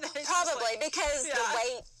 And then probably because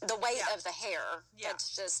the weight of the hair.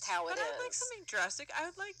 That's just how it is. But I'd like something drastic. I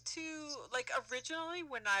would like to, like, originally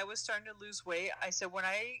when I was starting to lose weight, I said when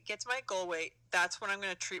I get to my goal weight, that's when I'm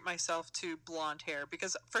going to treat myself to blonde hair,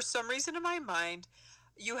 because for some reason in my mind,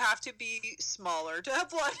 you have to be smaller to have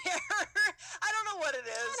blonde hair. I don't know what it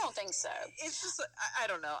is. I don't think so. It's just, I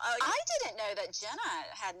don't know. I didn't know that Jenna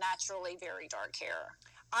had naturally very dark hair.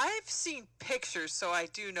 I've seen pictures, so I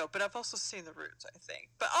do know, but I've also seen the roots, I think.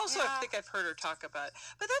 But also, I think I've heard her talk about it.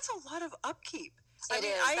 But that's a lot of upkeep. It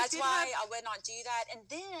is. That's why I would not do that. And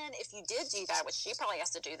then, if you did do that, which she probably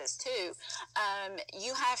has to do this too,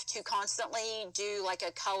 you have to constantly do like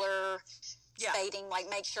a color fading, like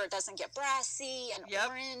make sure it doesn't get brassy and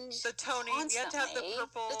orange. The toning. Constantly. You have to have the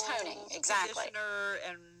purple. The toning, exactly. Conditioner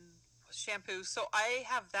and shampoo. So I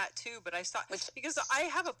have that too, but I stopped because I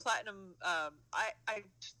have a platinum. I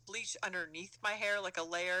bleach underneath my hair like a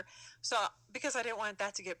layer. So because I didn't want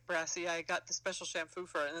that to get brassy, I got the special shampoo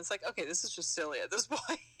for it, and it's like, okay, this is just silly at this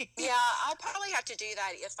point. Yeah, I'll probably have to do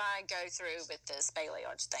that if I go through with this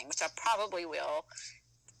Balayage thing, which I probably will.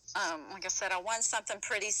 Like I said, I want something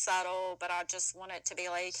pretty subtle, but I just want it to be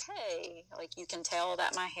like, hey, like you can tell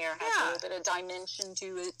that my hair has a little bit of dimension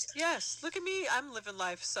to it. Yes, look at me. I'm living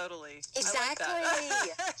life subtly. Exactly.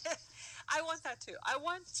 I want that too. I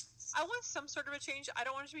want some sort of a change. I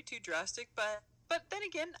don't want it to be too drastic, but then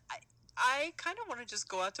again, I kind of want to just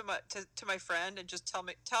go out to my friend and just tell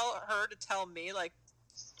her to tell me, like,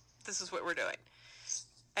 this is what we're doing.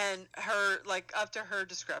 And her, like, up to her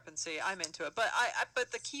discrepancy, I'm into it. But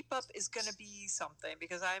but the keep up is going to be something,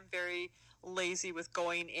 because I'm very lazy with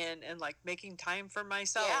going in and like making time for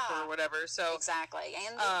myself or whatever. So exactly,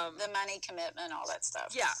 and the money commitment, all that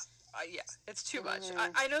stuff. Yeah, it's too much.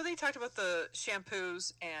 I know they talked about the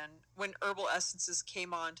shampoos and when herbal essences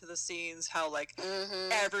came onto the scenes, how like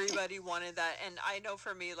everybody wanted that. And I know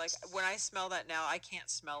for me, like when I smell that now, I can't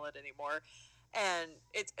smell it anymore. And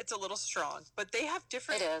it's a little strong, but they have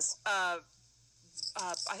different. It is. I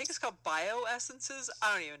think it's called bio essences.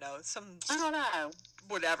 I don't even know. I don't know.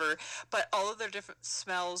 Whatever. But all of their different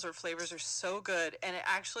smells or flavors are so good, and it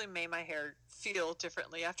actually made my hair feel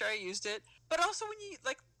differently after I used it. But also when you,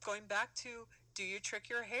 like, going back to, do you trick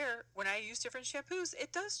your hair? When I use different shampoos,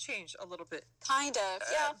 it does change a little bit. Kind of,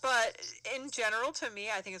 yeah. But in general, to me,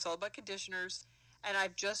 I think it's all about conditioners. And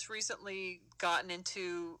I've just recently gotten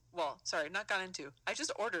into, I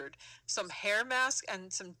just ordered some hair mask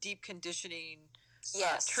and some deep conditioning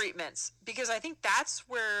treatments, because I think that's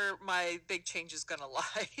where my big change is going to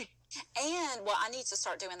lie. And, I need to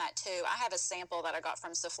start doing that too. I have a sample that I got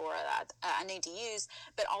from Sephora that I need to use,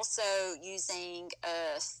 but also using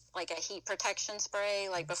a heat protection spray,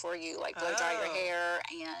 like before you like blow dry your hair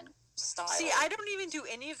and style. See, I don't even do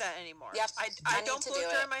any of that anymore. Yep. I don't blow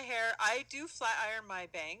dry my hair. I do flat iron my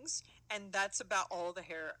bangs, and that's about all the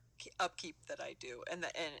hair upkeep that I do, and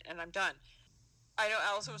I'm done. I know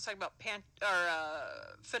Allison was talking about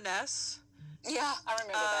Finesse. Yeah, I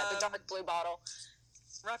remember that, the dark blue bottle.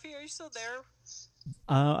 Rafi, are you still there?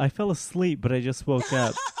 I fell asleep, but I just woke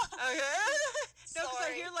up. Okay. No, because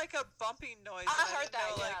I hear like a bumping noise. I heard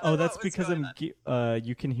that. Oh, that's because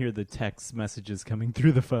you can hear the text messages coming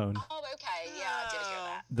through the phone. Oh, okay. Yeah, I did hear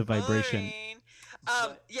that. The vibration.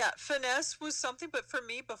 Finesse was something, but for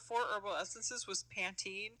me, before herbal essences was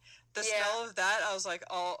Pantene. The smell of that, I was like,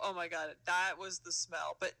 oh my god, that was the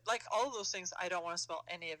smell. But like all of those things, I don't want to smell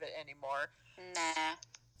any of it anymore. Nah.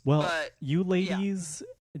 Well, you ladies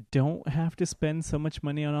don't have to spend so much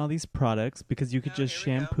money on all these products, because you could just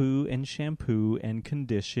shampoo and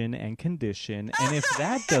condition. And if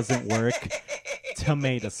that doesn't work,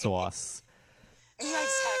 tomato sauce. Yeah,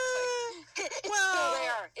 exactly.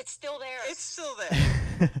 It's still there. It's still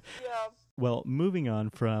there. Yeah. Well, moving on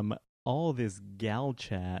from all this gal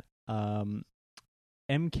chat,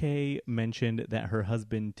 MK mentioned that her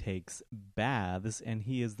husband takes baths, and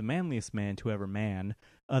he is the manliest man to ever man,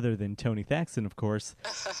 other than Tony Thaxton, of course.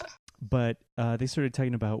 But they started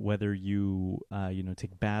talking about whether you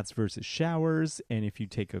take baths versus showers, and if you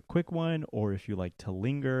take a quick one or if you like to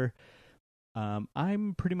linger.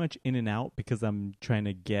 I'm pretty much in and out because I'm trying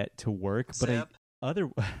to get to work, but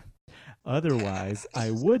otherwise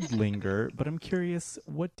I would linger. But I'm curious,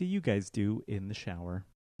 what do you guys do in the shower?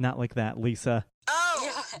 Not like that, Lisa. Oh,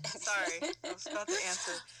 yeah. Sorry, I was about to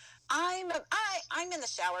answer. I'm in the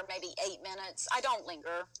shower maybe 8 minutes. I don't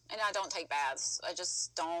linger, and I don't take baths. I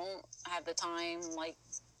just don't have the time. Like,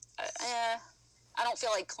 I don't feel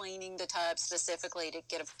like cleaning the tub specifically to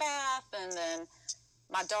get a bath. And then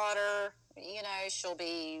my daughter, she'll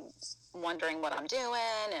be wondering what I'm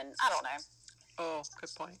doing, and I don't know. Oh, good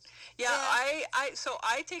point. Yeah. I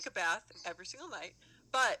take a bath every single night,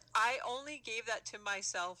 but I only gave that to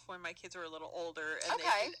myself when my kids were a little older,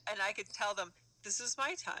 and I could tell them this is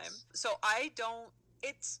my time. So I don't.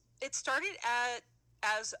 It started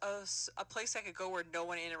as a place I could go where no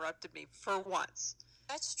one interrupted me for once.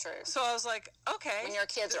 That's true. So I was like, okay. When your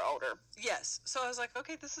kids are older. Yes. So I was like,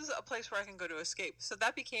 okay, this is a place where I can go to escape. So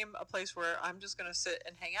that became a place where I'm just going to sit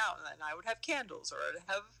and hang out. And then I would have candles, or I'd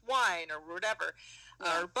have wine, or whatever,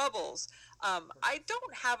 or bubbles. I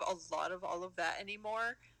don't have a lot of all of that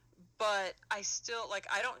anymore, but I still, like,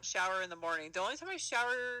 I don't shower in the morning. The only time I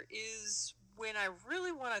shower is when I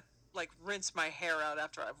really want to, like, rinse my hair out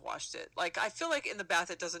after I've washed it. Like, I feel like in the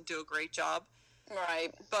bath it doesn't do a great job.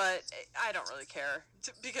 Right. But I don't really care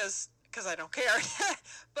because I don't care.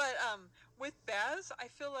 But with baths, I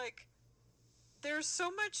feel like there's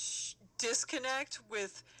so much disconnect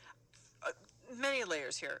with many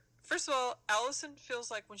layers here. First of all, Allison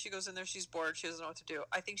feels like when she goes in there, she's bored. She doesn't know what to do.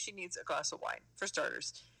 I think she needs a glass of wine, for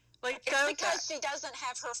starters. Like, because she doesn't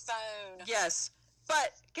have her phone. Yes.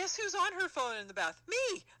 But guess who's on her phone in the bath?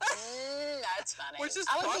 Me! That's funny. Which is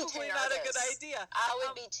probably not a good idea. I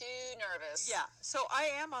would be too nervous. Yeah, so I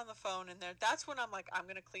am on the phone in there. That's when I'm like, I'm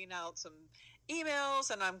going to clean out some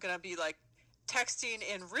emails, and I'm going to be like texting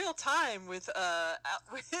in real time with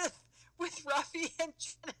Rafi and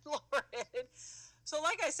Jen and Lauren. So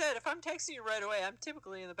like I said, if I'm texting you right away, I'm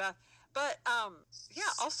typically in the bath. But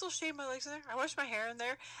yeah, I'll still shave my legs in there. I wash my hair in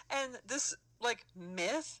there. And this like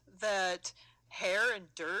myth that hair and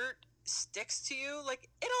dirt sticks to you, like,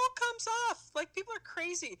 it all comes off. Like, people are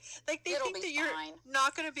crazy. Like, they think that you're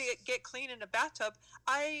not going to get clean in a bathtub.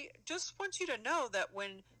 I just want you to know that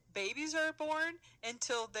when babies are born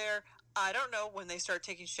until they're, I don't know, when they start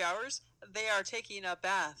taking showers, they are taking a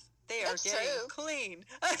bath. They are getting clean.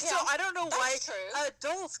 So I don't know why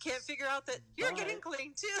adults can't figure out that you're getting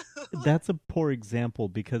clean too. That's a poor example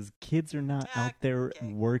because kids are not out there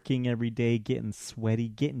working every day, getting sweaty,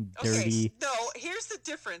 getting dirty. Okay, no, here's the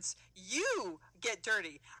difference. You get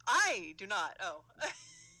dirty. I do not. Oh.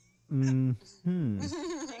 Thank you.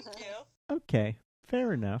 Okay,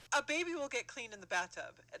 fair enough. A baby will get clean in the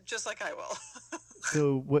bathtub, just like I will.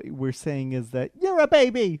 So what we're saying is that you're a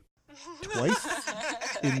baby. Twice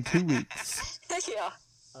in 2 weeks. Yeah.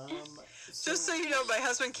 Just so you know, my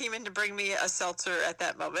husband came in to bring me a seltzer at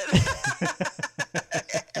that moment.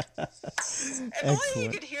 And only you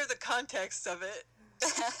could hear the context of it.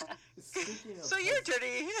 So you're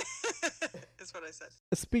dirty, is what I said.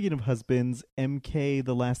 Speaking of husbands, MK,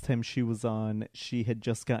 the last time she was on, she had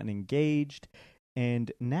just gotten engaged,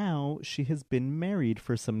 and now she has been married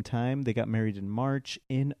for some time. They got married in March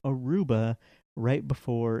in Aruba, right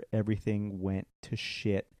before everything went to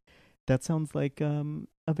shit. That sounds like a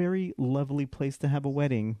very lovely place to have a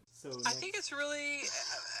wedding. I think it's really,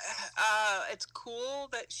 it's cool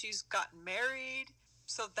that she's gotten married.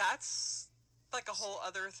 So that's like a whole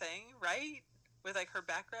other thing, right? With like her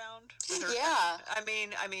background. Yeah. I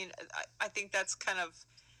mean, I think that's kind of,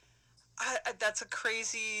 that's a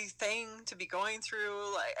crazy thing to be going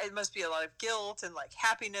through. Like, it must be a lot of guilt and like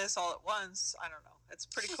happiness all at once. I don't know. It's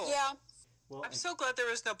pretty cool. Yeah. Well, I'm so glad there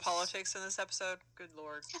was no politics in this episode. Good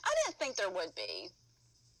Lord. I didn't think there would be.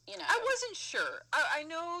 You know. I wasn't sure. I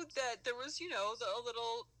know that there was, a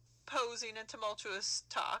little posing and tumultuous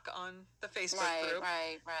talk on the Facebook group.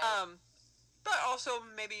 Right. But also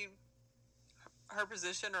maybe her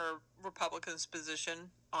position or Republicans'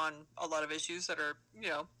 position on a lot of issues that are,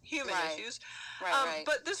 human issues. Right.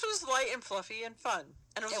 But this was light and fluffy and fun.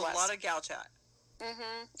 And it was a lot of gal chat.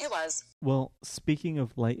 It was. Well, speaking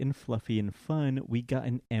of light and fluffy and fun, we got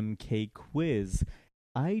an MK quiz.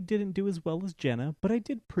 I didn't do as well as Jenna, but I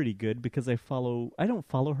did pretty good because I don't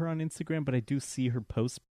follow her on Instagram, but I do see her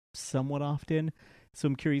posts somewhat often. So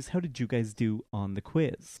I'm curious, how did you guys do on the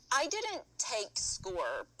quiz? I didn't take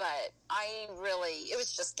score, but it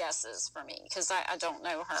was just guesses for me because I don't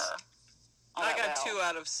know her. I got 2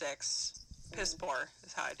 out of 6. Piss poor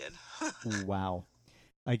is how I did. Wow.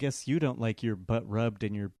 I guess you don't like your butt rubbed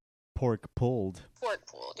and your pork pulled. Pork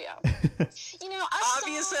pulled, yeah.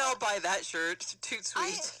 Obviously, I'll buy that shirt. Too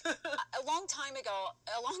sweet. A long time ago,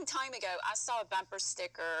 I saw a bumper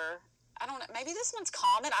sticker. I don't know. Maybe this one's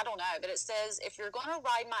common. I don't know. But it says, if you're going to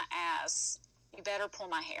ride my ass, you better pull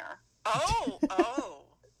my hair. Oh.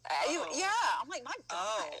 Yeah. I'm like, my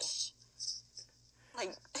gosh. Like,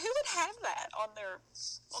 who would have that on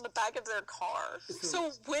the back of their car?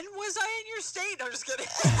 So when was I in your state? No, I'm just kidding.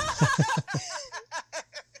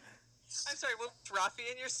 I'm sorry, was Rafi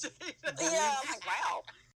in your state? Yeah, I'm like, wow.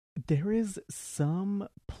 There is some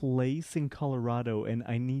place in Colorado, and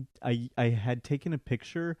I had taken a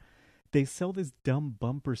picture. They sell this dumb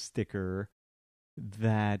bumper sticker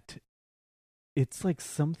that it's like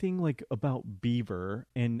something like about beaver,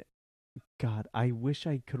 and God, I wish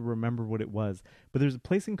I could remember what it was. But there's a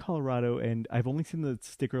place in Colorado, and I've only seen the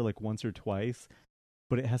sticker like once or twice,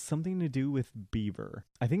 but it has something to do with beaver.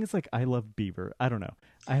 I think it's like I love beaver. I don't know.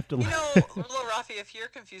 I have to. You know, little Rafi, if you're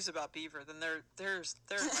confused about beaver, then there's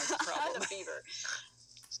a problem. Beaver.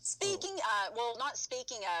 Not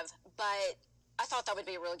speaking of, but I thought that would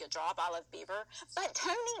be a really good drop. I love beaver, but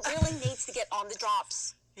Tony really needs to get on the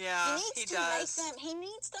drops. Yeah, he does. Make them. He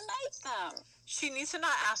needs to make them. She needs to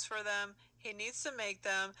not ask for them. He needs to make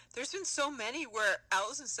them. There's been so many where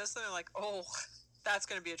Allison says something like, "Oh, that's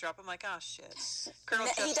going to be a drop." I'm like, "Oh shit." Colonel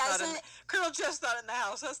Jeff's not in the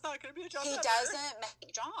house. That's not going to be a drop. He doesn't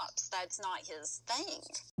make drops. That's not his thing.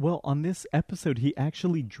 Well, on this episode, he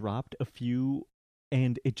actually dropped a few,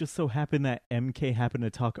 and it just so happened that MK happened to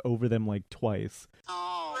talk over them like twice.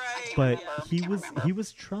 Oh, right. But he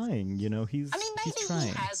was trying, you know. He's trying.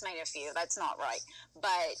 He has made a few. That's not right,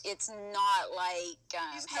 but it's not like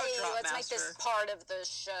hey, let's make this part of the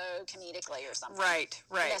show comedically or something. Right.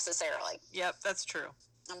 Necessarily. Yep, that's true.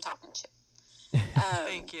 I'm talking shit.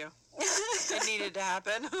 Thank you. It needed to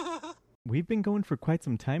happen. We've been going for quite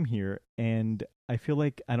some time here, and I feel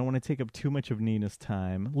like I don't want to take up too much of Nina's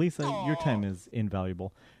time. Lisa, your time is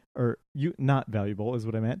invaluable. Or not valuable is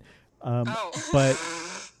what I meant. But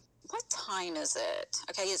what time is it?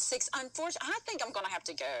 Okay, it's 6. Unfortunately, I think I'm going to have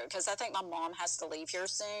to go because I think my mom has to leave here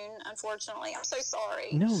soon, unfortunately. I'm so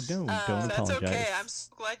sorry. No, don't apologize. That's okay. I'm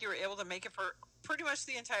so glad you were able to make it for pretty much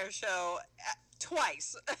the entire show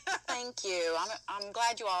twice. Thank you. I'm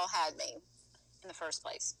glad you all had me in the first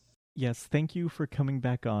place. Yes, thank you for coming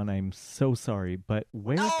back on. I'm so sorry, but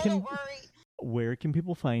don't worry. Where can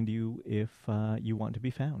people find you if you want to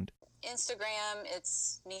be found? Instagram,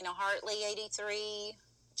 it's Nina Hartley 83.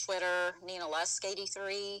 Twitter, Nina Lusk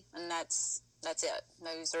 83, and that's it.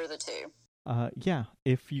 Those are the two. Yeah,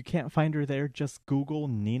 if you can't find her there, just Google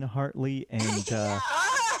Nina Hartley and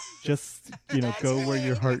just go where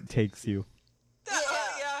your heart takes you.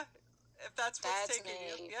 Yeah. If that's what's taking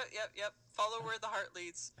you. Yep. Follow where the heart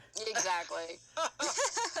leads. Exactly.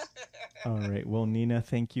 All right. Well, Nina,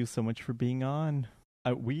 thank you so much for being on.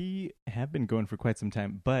 We have been going for quite some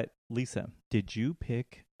time, but Lisa, did you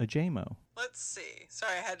pick a JMO? Let's see.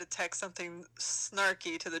 Sorry, I had to text something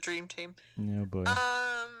snarky to the dream team. No, boy.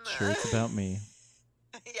 Sure, it's about me.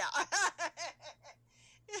 Yeah.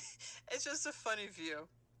 It's just a funny view.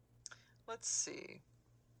 Let's see.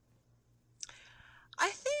 I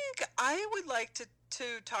think I would like to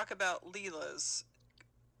talk about Leela's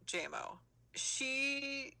JMO.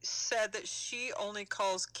 She said that she only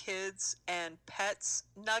calls kids and pets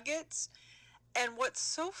nuggets. And what's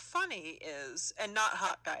so funny is, and not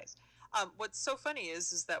hot guys, what's so funny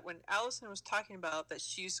is that when Allison was talking about that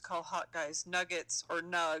she used to call hot guys nuggets or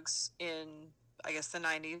nugs in, I guess, the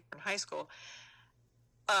 90s in high school,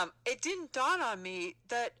 it didn't dawn on me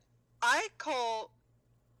that I call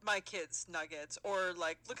my kids nuggets, or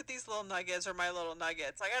like, look at these little nuggets, or my little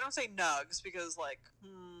nuggets. Like, I don't say nugs because, like,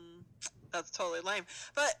 that's totally lame.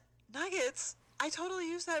 But nuggets, I totally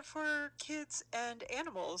use that for kids and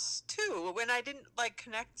animals too. When I didn't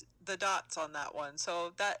connect the dots on that one,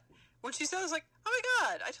 so that when she said, I was like, oh my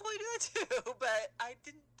god, I totally do that too. But I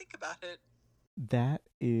didn't think about it. That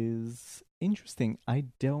is interesting. I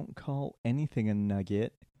don't call anything a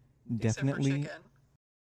nugget. Definitely. Except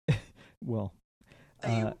for chicken. Well,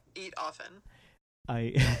 that you eat often.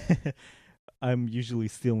 I'm usually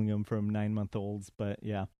stealing them from 9-month-olds, but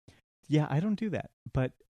yeah, I don't do that.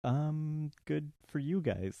 But good for you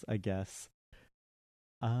guys, I guess.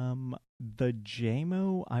 The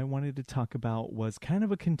JMO I wanted to talk about was kind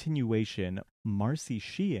of a continuation. Marcy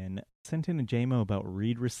Sheehan sent in a JMO about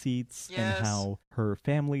read receipts and how her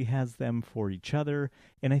family has them for each other.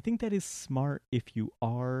 And I think that is smart if you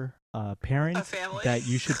are a parent, that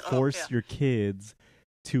you should force your kids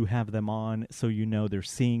to have them on so they're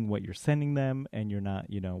seeing what you're sending them and you're not,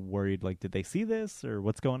 worried like, did they see this or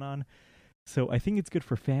what's going on? So I think it's good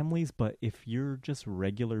for families, but if you're just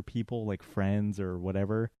regular people like friends or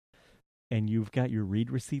whatever, and you've got your read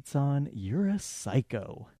receipts on, you're a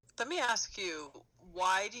psycho. Let me ask you,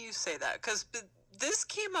 why do you say that? Because this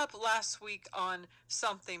came up last week on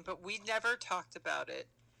something, but we never talked about it.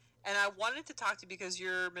 And I wanted to talk to you because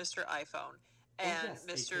you're Mr. iPhone and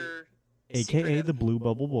Mr. AKA the Blue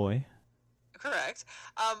Bubble Boy. Correct.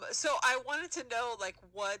 So I wanted to know,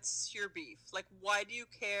 what's your beef? Why do you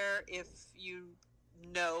care if you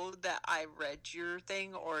know that I read your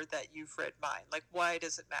thing or that you've read mine? Why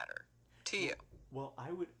does it matter to you? Well,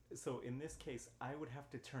 so in this case, I would have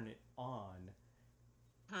to turn it on.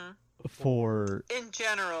 For... In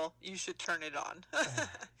general, you should turn it on.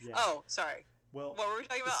 Yeah. Oh, sorry. Well, what were we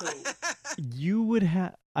talking about?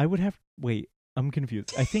 So I would have... Wait, I'm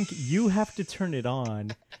confused. I think you have to turn it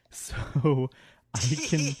on so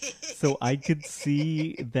I could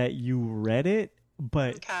see that you read it,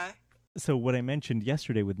 but... Okay. So what I mentioned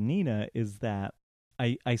yesterday with Nina is that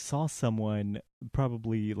I saw someone,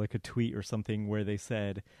 probably like a tweet or something, where they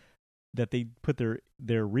said that they put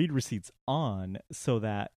their read receipts on so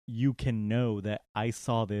that you can know that I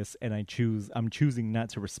saw this and I'm choosing not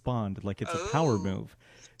to respond, like it's a power move.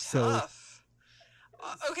 Tough.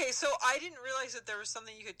 Okay, so I didn't realize that there was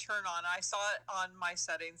something you could turn on. I saw it on my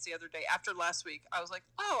settings the other day after last week. I was like,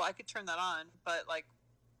 oh, I could turn that on, but like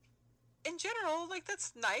in general, like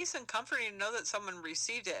that's nice and comforting to know that someone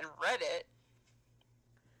received it and read it.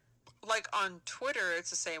 Like on Twitter, it's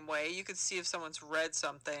the same way. You could see if someone's read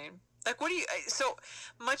something. Like, so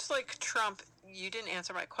much like Trump, you didn't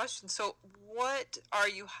answer my question. So what are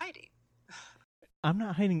you hiding? I'm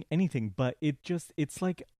not hiding anything, but it's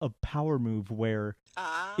like a power move where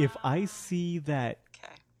if I see that,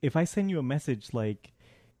 if I send you a message like,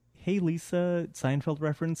 hey, Lisa, Seinfeld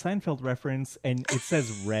reference, and it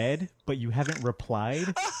says read, but you haven't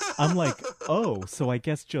replied, I'm like, oh, so I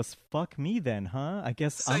guess just fuck me then, huh? I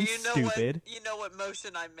guess so I'm stupid. You know what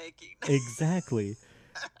motion I'm making. Exactly.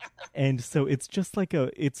 And so it's just like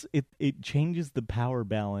it changes the power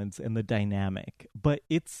balance and the dynamic, but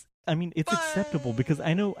it's acceptable because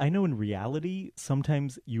I know in reality,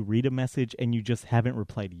 sometimes you read a message and you just haven't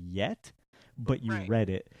replied yet, but you read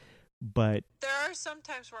it. But there are some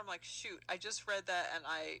times where I'm like, shoot, I just read that and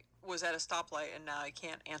I was at a stoplight and now I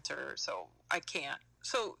can't answer, so I can't.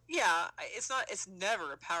 So yeah, it's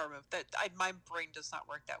never a power move. My brain does not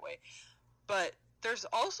work that way. But there's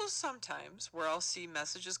also sometimes where I'll see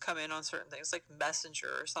messages come in on certain things, like Messenger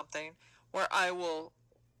or something, where I will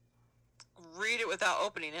read it without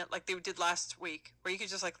opening it, like they did last week, where you could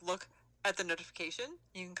just like look at the notification,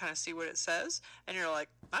 you can kind of see what it says, and you're like,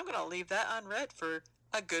 I'm gonna leave that unread for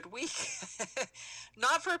a good week.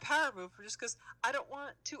 Not for a power move, but just because I don't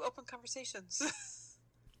want to open conversations.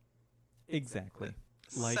 Exactly.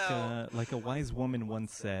 Like a wise woman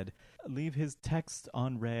once said, leave his text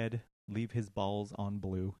on red, leave his balls on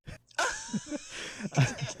blue.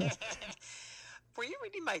 Were you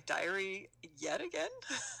reading my diary yet again?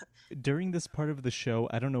 During this part of the show,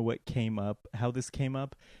 I don't know how this came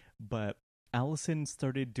up, but Allison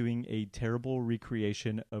started doing a terrible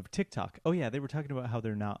recreation of TikTok. Oh yeah, they were talking about how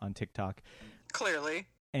they're not on TikTok. Clearly.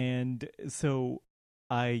 And so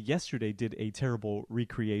I yesterday did a terrible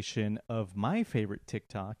recreation of my favorite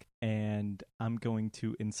TikTok, and I'm going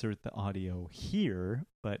to insert the audio here,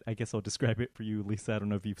 but I guess I'll describe it for you, Lisa. I don't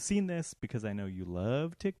know if you've seen this, because I know you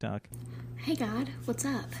love TikTok. Hey God, what's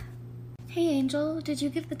up? Hey Angel, did you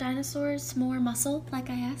give the dinosaurs more muscle like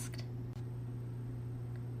I asked?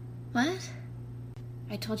 What?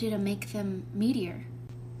 I told you to make them meteor.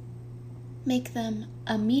 Make them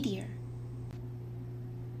a meteor.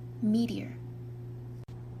 Meteor.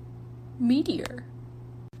 Meteor.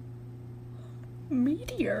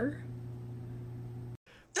 Meteor.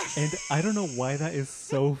 And I don't know why that is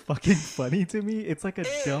so fucking funny to me. It's like a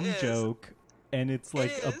dumb joke, and it's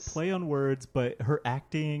like a play on words, but her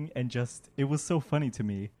acting and it was so funny to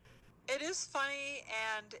me. It is funny,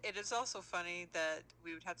 and it is also funny that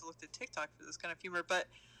we would have to look at TikTok for this kind of humor, but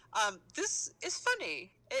this is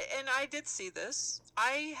funny, and I did see this.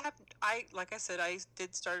 Like I said, I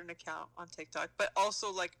did start an account on TikTok, but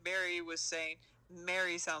also, like Mary was saying,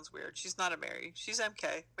 Mary sounds weird. She's not a Mary. She's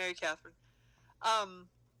MK, Mary Catherine.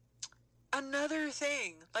 Another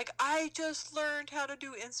thing, like I just learned how to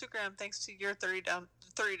do Instagram thanks to your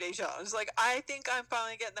 30-day challenge. Like I think I'm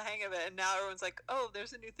finally getting the hang of it, and now everyone's like, "Oh,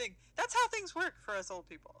 there's a new thing." That's how things work for us old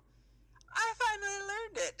people. I finally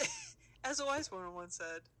learned it, as a wise woman once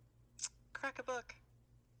said. Crack a book.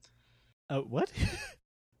 What?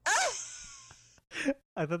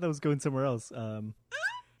 I thought that was going somewhere else.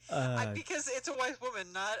 Because it's a wise woman,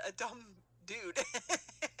 not a dumb dude.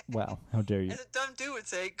 Wow, how dare you? As a dumb dude would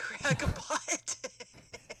say, crack a butt.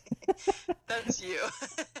 That's you.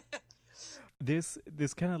 This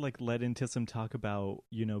kind of like led into some talk about,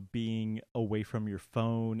 being away from your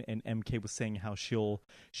phone, and MK was saying how she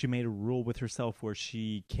made a rule with herself where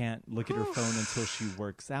she can't look at her phone until she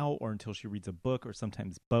works out or until she reads a book, or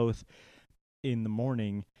sometimes both, in the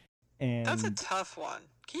morning. And that's a tough one.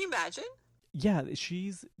 Can you imagine? Yeah,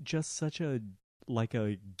 she's just such a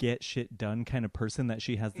get shit done kind of person that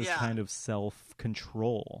she has this kind of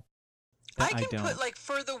self-control. I can put, like,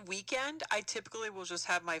 for the weekend, I typically will just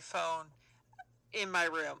have my phone in my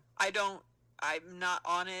room. I'm not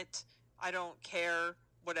on it. I don't care,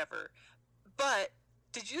 whatever. But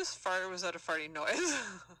did you just fart, or was that a farting noise?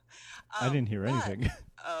 I didn't hear anything.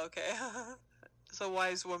 Oh, okay. So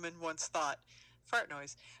wise woman once thought fart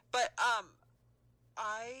noise. But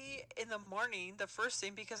in the morning, the first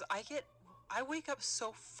thing, because I wake up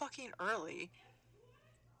so fucking early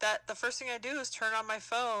that the first thing I do is turn on my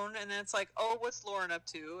phone, and then it's like, oh, what's Lauren up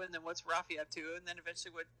to? And then what's Rafi up to? And then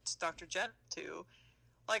eventually what's Dr. Jen up to?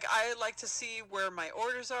 Like, I like to see where my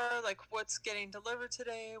orders are, like what's getting delivered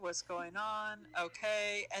today, what's going on,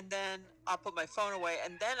 okay, and then I'll put my phone away,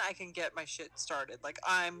 and then I can get my shit started. Like,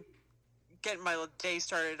 I'm getting my day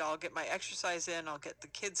started, I'll get my exercise in, I'll get the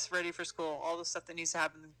kids ready for school, all the stuff that needs to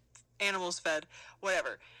happen, animals fed,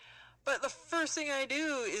 whatever. But the first thing I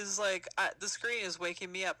do is, like, the screen is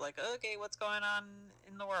waking me up, like, okay, what's going on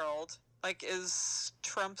in the world? Like, is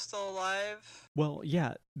Trump still alive? Well,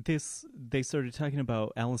 yeah, they started talking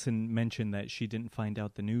about, Allison mentioned that she didn't find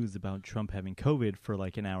out the news about Trump having COVID for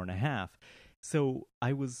like an hour and a half. So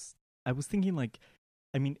I was thinking, like,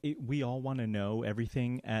 I mean, we all want to know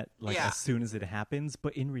everything at as soon as it happens,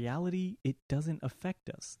 but in reality, it doesn't affect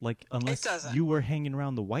us. Like, unless you were hanging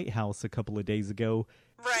around the White House a couple of days ago,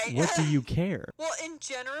 right? What do you care? Well, in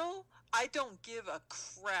general, I don't give a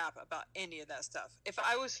crap about any of that stuff. If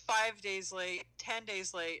I was 5 days late, 10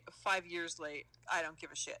 days late, 5 years late, I don't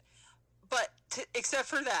give a shit. But except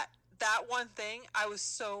for that one thing, I was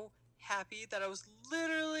so happy that I was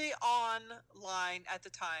literally online at the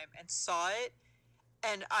time and saw it.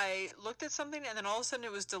 And I looked at something, and then all of a sudden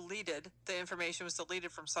it was deleted. The information was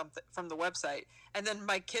deleted from the website. And then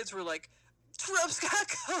my kids were like, Trump's got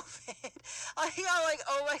COVID. I got like,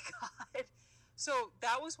 oh my God. So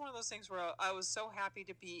that was one of those things where I was so happy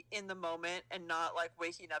to be in the moment and not like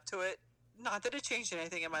waking up to it. Not that it changed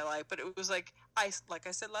anything in my life, but it was like I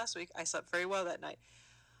said last week, I slept very well that night.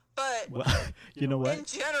 But well, you know what? In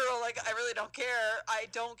general, like, I really don't care. I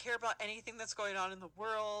don't care about anything that's going on in the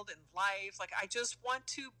world and life. Like, I just want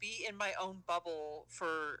to be in my own bubble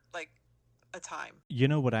for like a time. You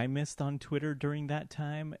know what I missed on Twitter during that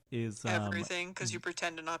time is everything, because you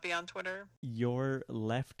pretend to not be on Twitter. Your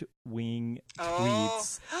left-wing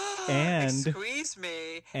tweets and excuse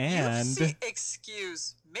me.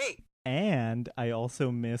 Excuse me. And I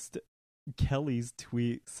also missed Kelly's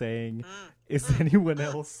tweet saying, "Is anyone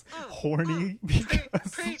else horny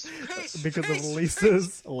because of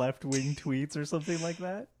Lisa's left-wing tweets or something like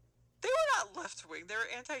that?" They were not left-wing; they were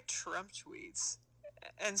anti-Trump tweets.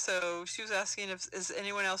 And so she was asking is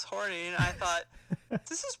anyone else horny, and I thought,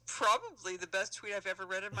 this is probably the best tweet I've ever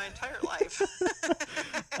read in my entire life.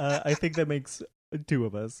 I think that makes two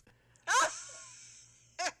of us.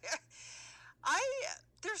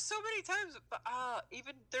 There's so many times, but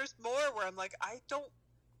even there's more where I'm like,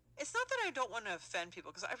 it's not that I don't want to offend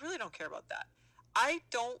people, because I really don't care about that. I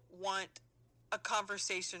don't want a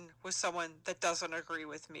conversation with someone that doesn't agree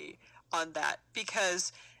with me on that,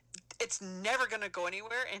 because it's never going to go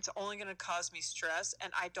anywhere, and it's only going to cause me stress,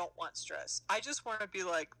 and I don't want stress. I just want to be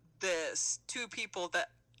like this, two people that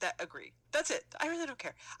agree. That's it. I really don't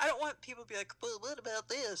care. I don't want people to be like, well, what about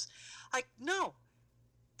this? Like, no.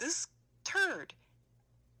 This turd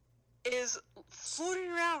is floating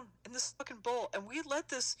around in this fucking bowl, and we let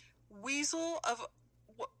this weasel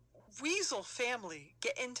family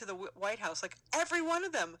get into the White House. Like, every one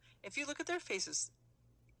of them, if you look at their faces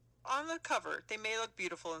on the cover, they may look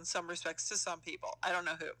beautiful in some respects to some people. I don't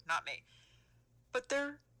know who, not me. But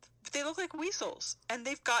they look like weasels, and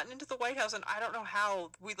they've gotten into the White House, and I don't know how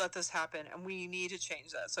we let this happen, and we need to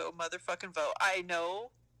change that. So motherfucking vote. I know,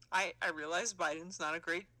 I realize Biden's not a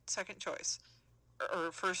great second choice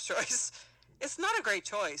or first choice. It's not a great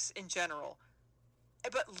choice in general,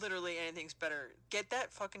 but literally anything's better. Get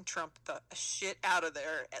that fucking Trump the shit out of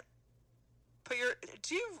there.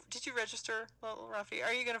 Did you register, Rafi?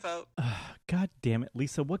 Are you gonna vote? God damn it,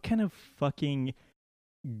 Lisa! What kind of fucking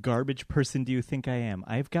garbage person do you think I am?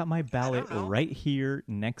 I've got my ballot right here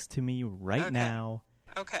next to me right now.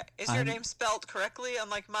 Okay. Is your name spelled correctly,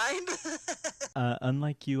 unlike mine?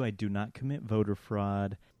 Unlike you, I do not commit voter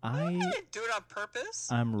fraud. I didn't do it on purpose.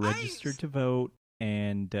 I'm registered to vote,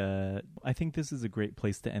 and I think this is a great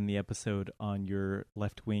place to end the episode on your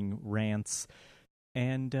left-wing rants.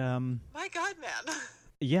 And my God, man.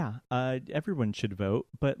 Yeah, everyone should vote.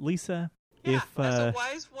 But Lisa, as a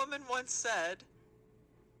wise woman once said,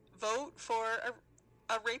 vote for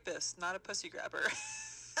a rapist, not a pussy grabber.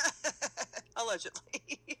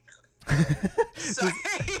 Allegedly. Sorry.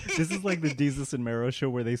 This is like the Jesus and Mero show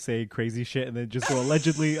where they say crazy shit and then just go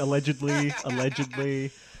allegedly. It's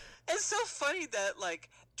It's so funny that, like,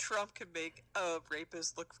 Trump can make a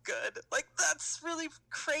rapist look good. Like, that's really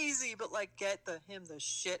crazy, but, like, get him the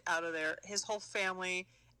shit out of there. His whole family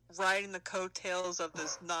riding the coattails of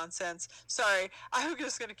this nonsense. Sorry, I'm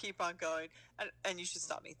just going to keep on going. And you should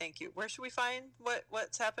stop me. Thank you. Where should we find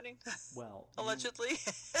what's happening? Well, allegedly.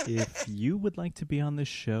 If you would like to be on the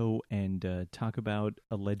show and talk about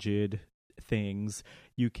alleged things,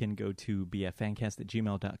 you can go to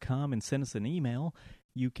bffancast@gmail.com and send us an email.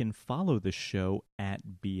 You can follow the show at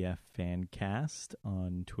bffancast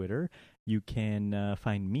on Twitter. You can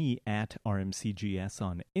find me at RMCGS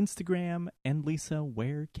on Instagram. And Lisa,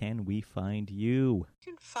 where can we find you?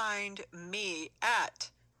 You can find me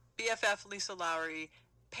at BFF Lisa Lawrie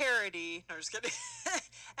parody. No, just kidding.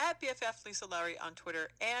 At BFF Lisa Lawrie on Twitter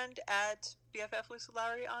and at BFF Lisa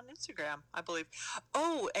Lawrie on Instagram, I believe.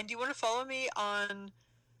 Oh, and do you want to follow me on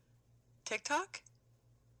TikTok?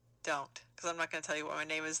 Don't, because I'm not going to tell you what my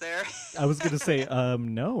name is there. I was going to say,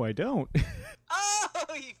 no, I don't.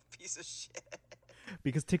 Oh, you piece of shit.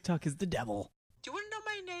 Because TikTok is the devil. Do you want to know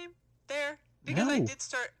my name there? Because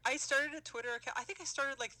No. I started a Twitter account. I think I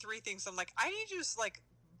started like 3 things. I'm like, I need to just like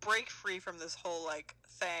break free from this whole like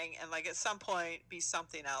thing and like at some point be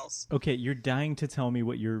something else. Okay, you're dying to tell me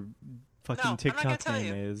what your fucking TikTok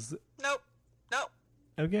name is. Nope.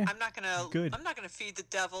 Okay. I'm not gonna. Good. I'm not gonna feed the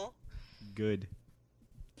devil. Good.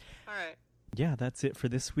 All right. Yeah, that's it for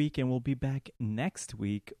this week, and we'll be back next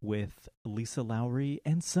week with Lisa Lawrie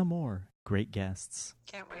and some more great guests.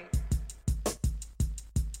 Can't wait.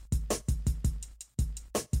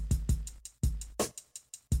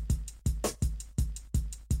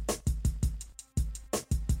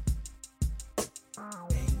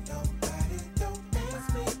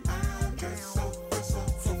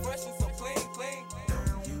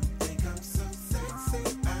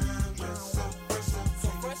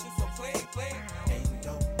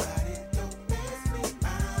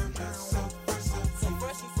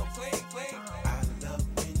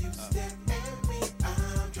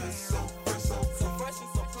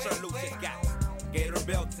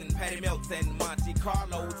 and Monte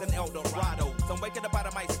Carlos and El Dorado. So I'm waking up out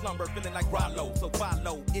of my slumber feeling like Rollo. So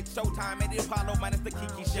follow, it's showtime at the Apollo minus the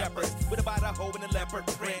Kiki Shepherds. With about a hoe and a leopard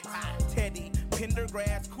print. Teddy,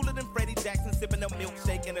 Pendergrass, cooler than Freddie Jackson, sipping a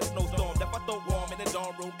milkshake in a snowstorm. Left I throw warm in the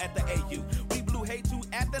dorm room at the AU. We blew hay to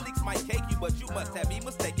athletes might cake you, but you must have me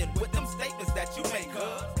mistaken with them statements that you make,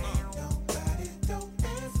 Nobody don't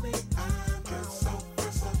ask me, I'm just so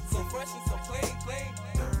fresh and so clean.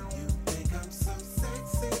 Don't you think I'm so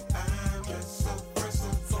sexy? I'm just so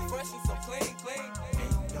fresh and so clean.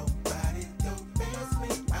 Ain't nobody don't ask me,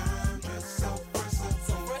 I'm just so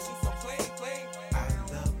fresh and so clean. I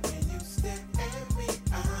love when you stare at me,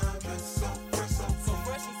 I'm just so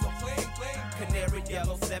fresh and so clean. Canary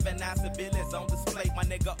yellow, 7-9 civilians on display. My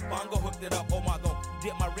nigga Bongo hooked it up. Oh my god,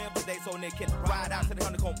 dip my rim today so they can ride out to the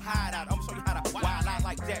honeycomb hide out. I'm show you how to wild out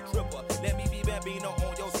like Jack Tripper. Let me be Bambino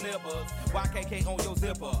on your slippers, YKK on your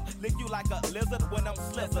zipper. Lick you like a lizard when I'm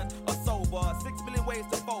slizzard. A sober, 6 million ways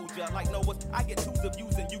to fold ya. Like Noah, I get 2 of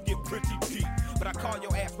views and you get pretty deep. But I call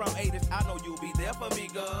your ass from 80s, I know you'll be there for me,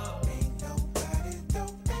 girl. Ain't nobody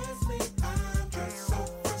don't ask me, I'm just so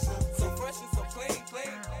fresh and so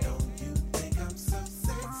clean. Don't you think I'm so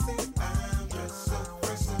sexy? I'm just so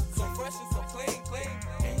fresh and so clean.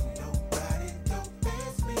 Ain't nobody don't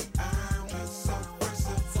ask me, I'm just so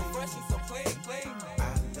fresh and so clean. I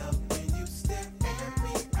love when you stare at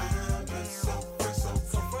me, I'm just so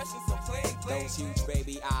fresh and so clean. Those huge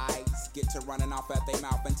baby eyes get to running off at their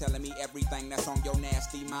mouth and telling me everything that's on your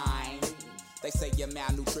nasty mind. They say you're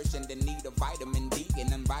malnutrition, then need a vitamin D,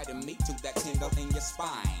 and inviting me to that tingle in your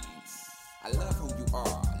spine. I love who you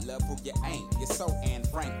are, love who you ain't. You're so Anne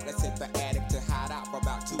Frank. Let's hit the attic to hide out for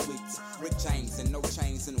about 2 weeks. Rick James and no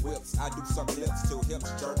chains and whips. I do suck lips till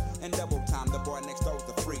hips jerk. And double time, the boy next door's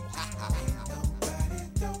the freak. Ha ha. Nobody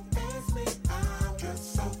don't ask me, I'm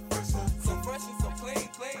just so fresh and so clean.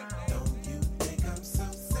 Don't you think I'm so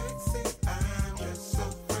sexy? I'm just so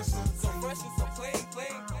fresh and so clean.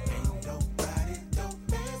 Ain't nobody don't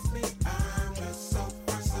ask me, I'm just so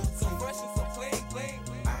fresh and so clean.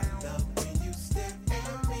 I love when you stare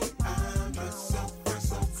at me, I'm just so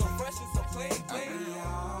fresh and so clean.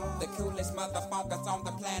 The coolest motherfuckers on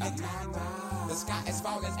the planet. The sky is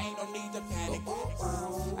falling, ain't no need to panic.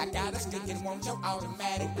 I got a stick and want your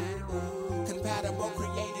automatic. Compatible,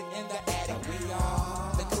 creative.